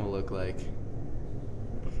that's- that animal look like?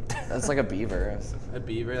 That's like a beaver. A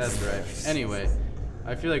beaver? That's right. Anyway,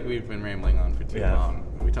 I feel like we've been rambling on for too Yeah. long.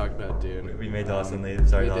 We talked about Dune. We made Dawson leave.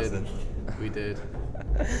 Sorry, we Dawson. Did. We did.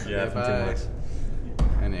 Yeah, from too bye. much.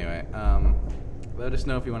 Anyway, let us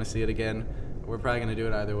know if you want to see it again. We're probably gonna do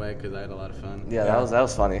it either way because I had a lot of fun. Yeah, that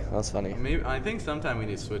was funny. That was funny. Maybe I think sometime we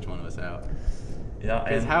need to switch one of us out. Yeah,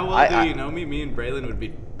 Because and how well I- do you know me? Me and Braylon would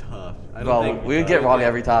be tough. I don't Well, think we would get wrong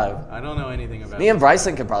every time. I don't know anything about Me and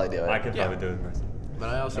Bryson could probably do it. I could Yeah. probably do it in person. but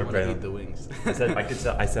I also or want to Braylon. eat the wings. I said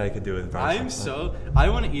I could do it in person. I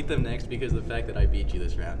want to eat them next because of the fact that I beat you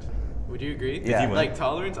this round. Would you agree? Yeah. Did you win? Like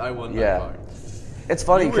tolerance, I won Yeah. by far. It's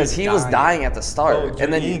funny You were because he was dying. dying at the start, Oh,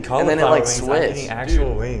 and then eating and then it cauliflower like wings, I'm eating switched. actual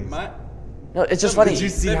Dude, wings. No, it's just the funny. Did you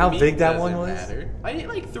see the how meat big that one doesn't was? matter. I ate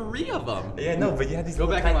like 3 of them. Yeah, no, but you had these Go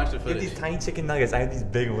little back and tiny- watch the You had footage. these tiny chicken nuggets. I had these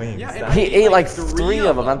big wings. Yeah, and that- He I ate like three 3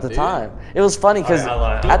 of them at the dude. time. It was funny because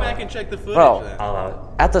Alright, I'll Go allow it. back and check the footage. Bro, then. I'll allow it.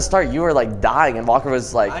 at the start you were like dying, and Walker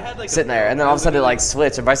was like, I had, like, a sitting there, bell- and then all of a sudden it I like was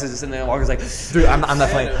switched, and Bryson's just sitting there, and Walker's like, Dude, I'm not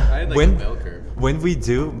I playing. had like when a bell curve. when we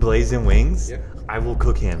do blazing wings, Yeah. I will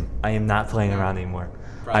cook him. I am not playing No. around anymore.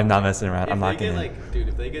 Probably. I'm not messing around. If I'm they not get gonna. dude,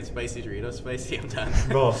 if they get spicy Doritos spicy, I'm done.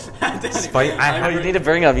 Bro, I'm done. I- "Oh, you need to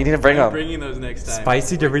bring them. You need to bring I'm them." bringing those next time.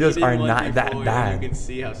 Spicy We're Doritos eating are one not that before, bad. and you can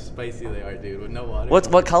see how spicy they are, dude, with no water.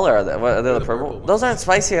 What color are they? What, are they They're the the purple? purple Those ones. aren't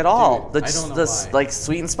spicy at all. Dude, the I don't know the why. like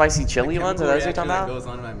sweet and spicy The chili ones? chemical Are those what you're reaction talking that about? goes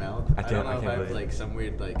on in my mouth I don't know if I have like some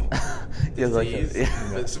weird like Yeah, like a- disease, yeah.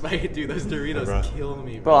 but spicy, dude, those Doritos bro. kill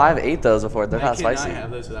me, Bro, I've ate those before. They're I not cannot spicy.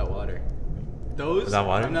 have those without water. Those, Without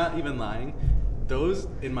water? I'm not even lying. Those,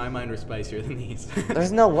 in my mind, were spicier than these.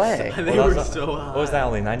 There's no way. They What were was that- so high. What was that?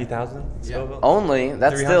 Only 90,000? Yeah. Only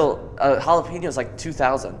that's 300. still jalapeno is like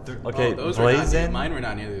 2,000. Okay, Oh, those were not, Blazing. mine were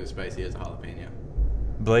not nearly as spicy as a jalapeno.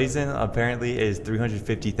 Blazing apparently is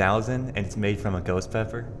 350,000, and it's made from a ghost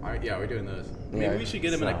pepper. All right, yeah, we're doing those. Yeah. Maybe we should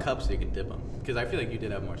get them in a So- cup so you can dip them. Because I feel like you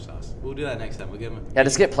did have more sauce. We'll do that next time. We'll get them. Yeah,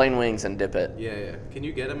 just get plain wings and dip it. Yeah. Can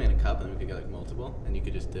you get them in a cup and then we could get like multiple and you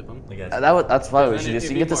could just dip them? I guess. That's why we should Then just. it'd You be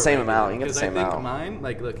can get the more same regular. amount. You can get the 'Cause same I think amount. mine,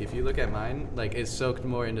 like, look, if you look at mine, like, it's soaked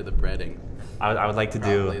more into the breading I would like to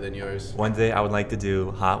probably do than yours. one day. I would like to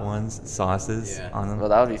do hot ones, sauces Yeah. on them. Well,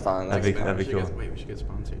 that would be fun. That'd be- Wait, that'd be we should cool. get- wait, we should get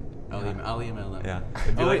sponsored. I'll email them. Yeah.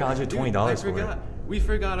 It'd be Oh, like wait, $120 dude, for it. We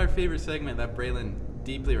forgot our favorite segment that Braylon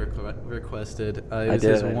deeply requested. It I was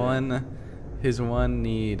did, his I did. his one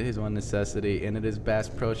need, his one necessity, and it is Bass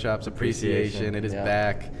Pro Shops appreciation. Appreciation. It is Yeah.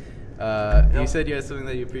 back. You said you had something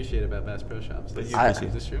that you appreciate about Bass Pro Shops. But you I- appreciate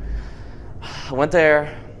Is this true? I went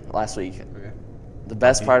there last week. Okay. The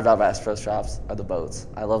best part about Bass Pro Shops are the boats.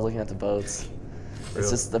 I love looking at the boats. It's Real.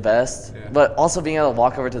 just the best. Yeah. But also being able to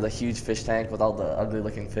walk over to the huge fish tank with all the ugly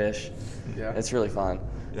looking fish. Yeah. It's really fun.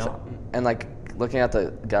 Yeah. And like looking at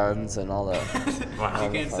the guns and all the Wow.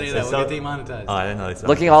 You can't say It's that. so- We'll get demonetized. Oh, I didn't know they said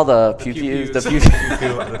looking at all the The pew pew pews, the pews. pew.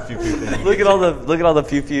 the few things. look at all the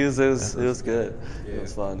pew pews. It was good. Yeah. It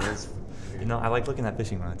was fun. It was, You know, I like looking at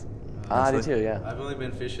fishing rods. I do Honestly. too. Yeah. I've only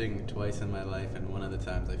been fishing twice in my life, and one of the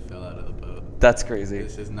times I fell out of the boat. That's crazy.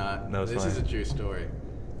 This is not. No, it's this is a fine. true story,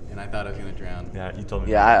 and I thought I was gonna drown. Yeah, you told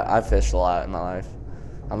me. Yeah, I fished a lot in my life.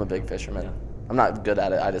 I'm a big fisherman. Yeah. I'm not good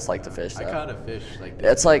at it. I just like to fish. I though. caught a fish like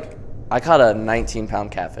this. It's like I caught a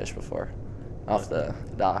 19-pound catfish before, off the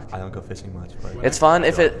dock. I don't go fishing much, but When It's fun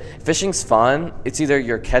if fishing's fun. It's either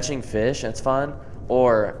you're catching fish and it's fun,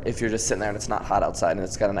 or if you're just sitting there and it's not hot outside and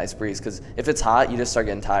it's got a nice breeze. Because if it's hot, you just start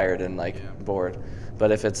getting tired and like Yeah. bored.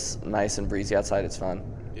 But if it's nice and breezy outside, it's fun.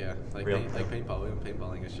 Yeah, like Real. paintball. We went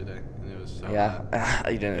paintballing yesterday, and it was so Yeah,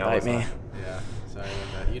 hot. you didn't Yeah, it invite was me. hot. Yeah, sorry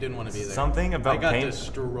about that. You didn't want to be there. Something about I got paint-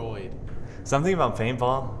 destroyed. something about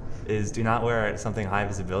paintball is do not wear something high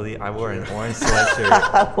visibility. I wore an orange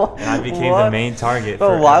sweatshirt and I became the What? main target. But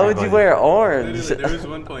for why would you everybody. wear orange? Literally, there was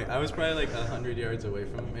one point. I was probably like 100 yards away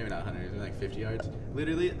from him. Maybe not 100, maybe like 50 yards.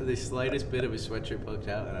 Literally, the slightest bit of his sweatshirt poked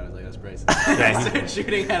out, and I was like, "That's Bryson." I started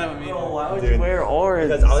shooting at him immediately. Bro, why would Dude, you wear orange?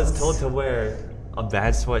 Because I was told to wear a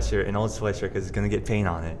bad sweatshirt, an old sweatshirt, because it's gonna get paint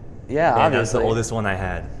on it. Yeah, and that's the obviously. oldest one I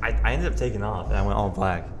had. I ended up taking off and I went all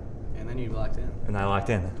black, And then you locked in. and I locked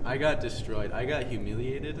in. I got destroyed. I got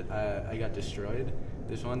humiliated. I got destroyed.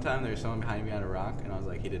 This one time, there was someone behind me on a rock, and I was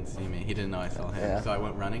like, he didn't see me. He didn't know I saw him. Yeah. So I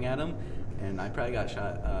went running at him, and I probably got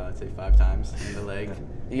shot, I'd say 5 times in the leg.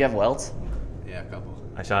 You have welts? Yeah, a couple.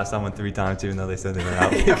 I shot someone 3 times, even though they said they were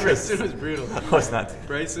out. Yeah, Bryson was brutal. I was not.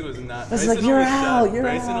 Bryson was not. It's Bryson like, "You're almost out, shot, you're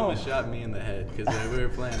Bryson out." almost shot me in the head because we were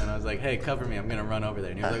playing, and I was like, "Hey, cover me! I'm gonna run over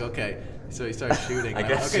there." And he was like, "Okay." So he started shooting. I And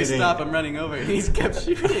kept went, okay, shooting. stop! I'm running over. And he kept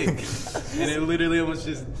shooting, and it literally almost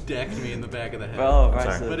just decked me in the back of the head. Bro, sorry.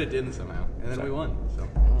 Bryson. But it didn't somehow, and then Sorry. we won. So.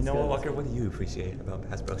 You know what, Walker? What do you appreciate about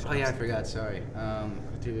Bass Pro Shops? Oh yeah, I forgot. Sorry,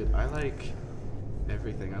 dude. I like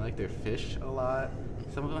everything. I like their fish a lot.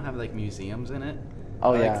 Some of them have like museums in it.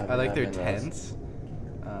 Oh, I like, yeah, I like I've their been to those. tents.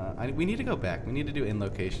 We need to go back. We need to do in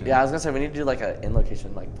location. Yeah, I was gonna say we need to do like an in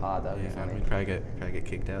location like pod. That would be Yeah, funny. we'd probably get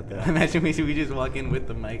kicked out though. Imagine we just walk in with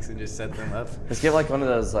the mics and just set them up. Let's get like one of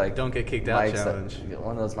those like Don't get kicked out mics challenge. That,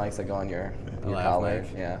 one of those mics that go on your A lav collar.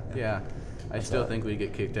 mic. Yeah. Yeah. I still think we'd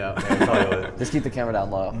get kicked out. Yeah, we probably would. Just keep the camera down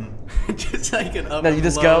low. Just like an up No, and you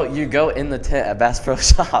just low. go in the tent at Bass Pro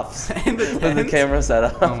Shops In the with the tent? camera set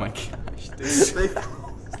up. Oh my gosh, dude.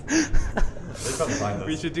 They probably find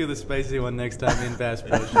We those. should do the spicy one next time in Bass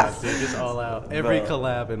Pro Shop, dude. Just all out. Every Bro.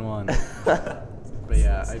 collab in one. But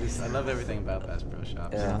yeah, I love everything about Bass Pro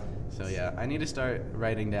Shops. Yeah. So yeah, I need to start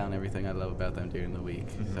writing down everything I love about them during the week.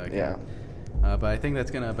 So I can, Yeah. But I think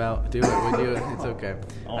that's gonna about do it with you. It's okay.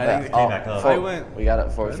 Oh, I yeah. think Came back up. before- I went. We got it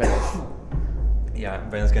before we finish. Yeah,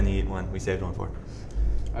 Brandon's gonna eat one. We saved one for.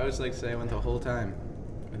 I was like say I went the whole time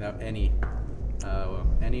without any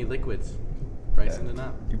liquids. Bryson did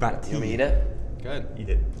not. You brought tea. You want me to eat it? Good. Eat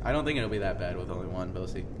it. I don't think it'll be that bad with only one, but we'll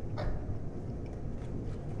see.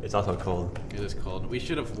 It's also cold. It is cold. We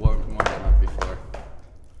should have warmed them up before.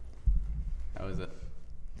 How is it?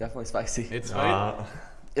 Definitely spicy. It's fine.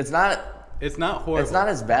 It's not. It's not horrible. It's not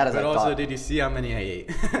as bad as but I also, thought. did you see how many I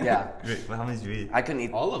ate? Yeah. Wait, how many did you eat? I couldn't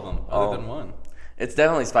eat. All of them, Oh. other than one. It's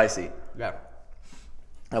definitely spicy. Yeah.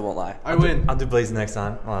 I won't lie. I win. I'll do Blaze next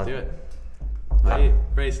time. Do it.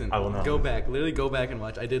 Bryson, I will not. go back. Literally go back and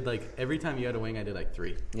watch. I did like every time you had a wing, I did like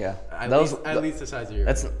 3. Yeah. At least the size of your.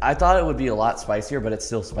 I thought it would be a lot spicier, but it's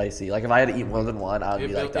still spicy. Like if I had to eat more than one, I would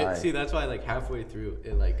be like dying. See, that's why like halfway through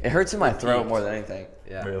it hurts in my throat more than anything.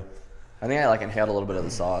 Yeah. Real. I think I like inhaled a little bit of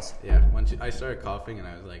the sauce. Yeah. I started coughing and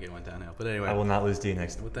I was like, it went downhill. But anyway. I will not lose to you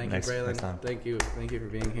next. Well, thank next, you, Braylon. next time. Thank you for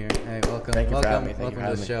being here. Hey, welcome. Thank you for having me. Welcome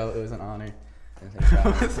to the show. It was an honor.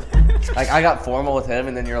 Like I got formal with him,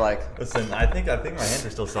 and then you're like, Listen, I think my hands are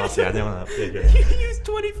still saucy. I didn't want to figure. You used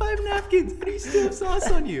 25 napkins. How do you still have sauce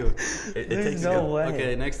on you? It there's takes no way.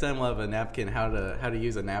 Okay, next time we'll have a napkin. How to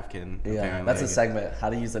use a napkin. Yeah, apparently. that's a segment. How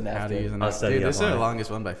to use a napkin. How to use a I'll napkin. study Dude, up this is on our it. longest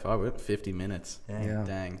one by far. We're at 50 minutes. Yeah.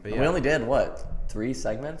 Dang. But We only did what? 3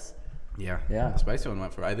 segments? Yeah. Yeah. The spicy one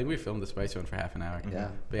went for. I think we filmed the spicy one for half an hour. Yeah.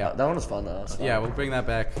 But yeah. That one was fun though. Yeah, we'll bring that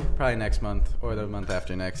back probably next month or the month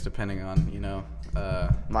after next, depending on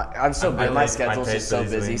I'm so I big. My like schedule's my just so taste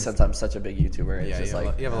of these busy wings. since I'm such a big YouTuber. It's Yeah,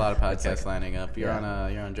 just you have a lot of it's podcasts like- lining up. You're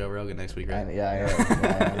yeah. on Joe Rogan next week, right?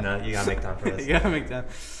 Yeah. You know, you gotta make time for this. You gotta make time.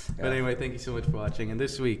 But Yeah. anyway, thank you so much for watching. And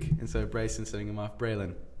this week, instead of Bryson sending him off,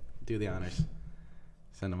 Braylon, do the honors.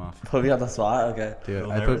 Send him off. Put me on the spot. Okay. Do it.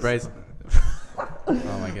 Little I put nervous. Bryson.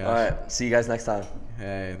 Oh my gosh. All right. See you guys next time.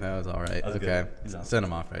 Hey, that was all right. That was Okay. good. Send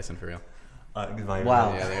him off, Bryson, for real. Goodbye.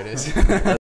 Wow. Yeah, there it is.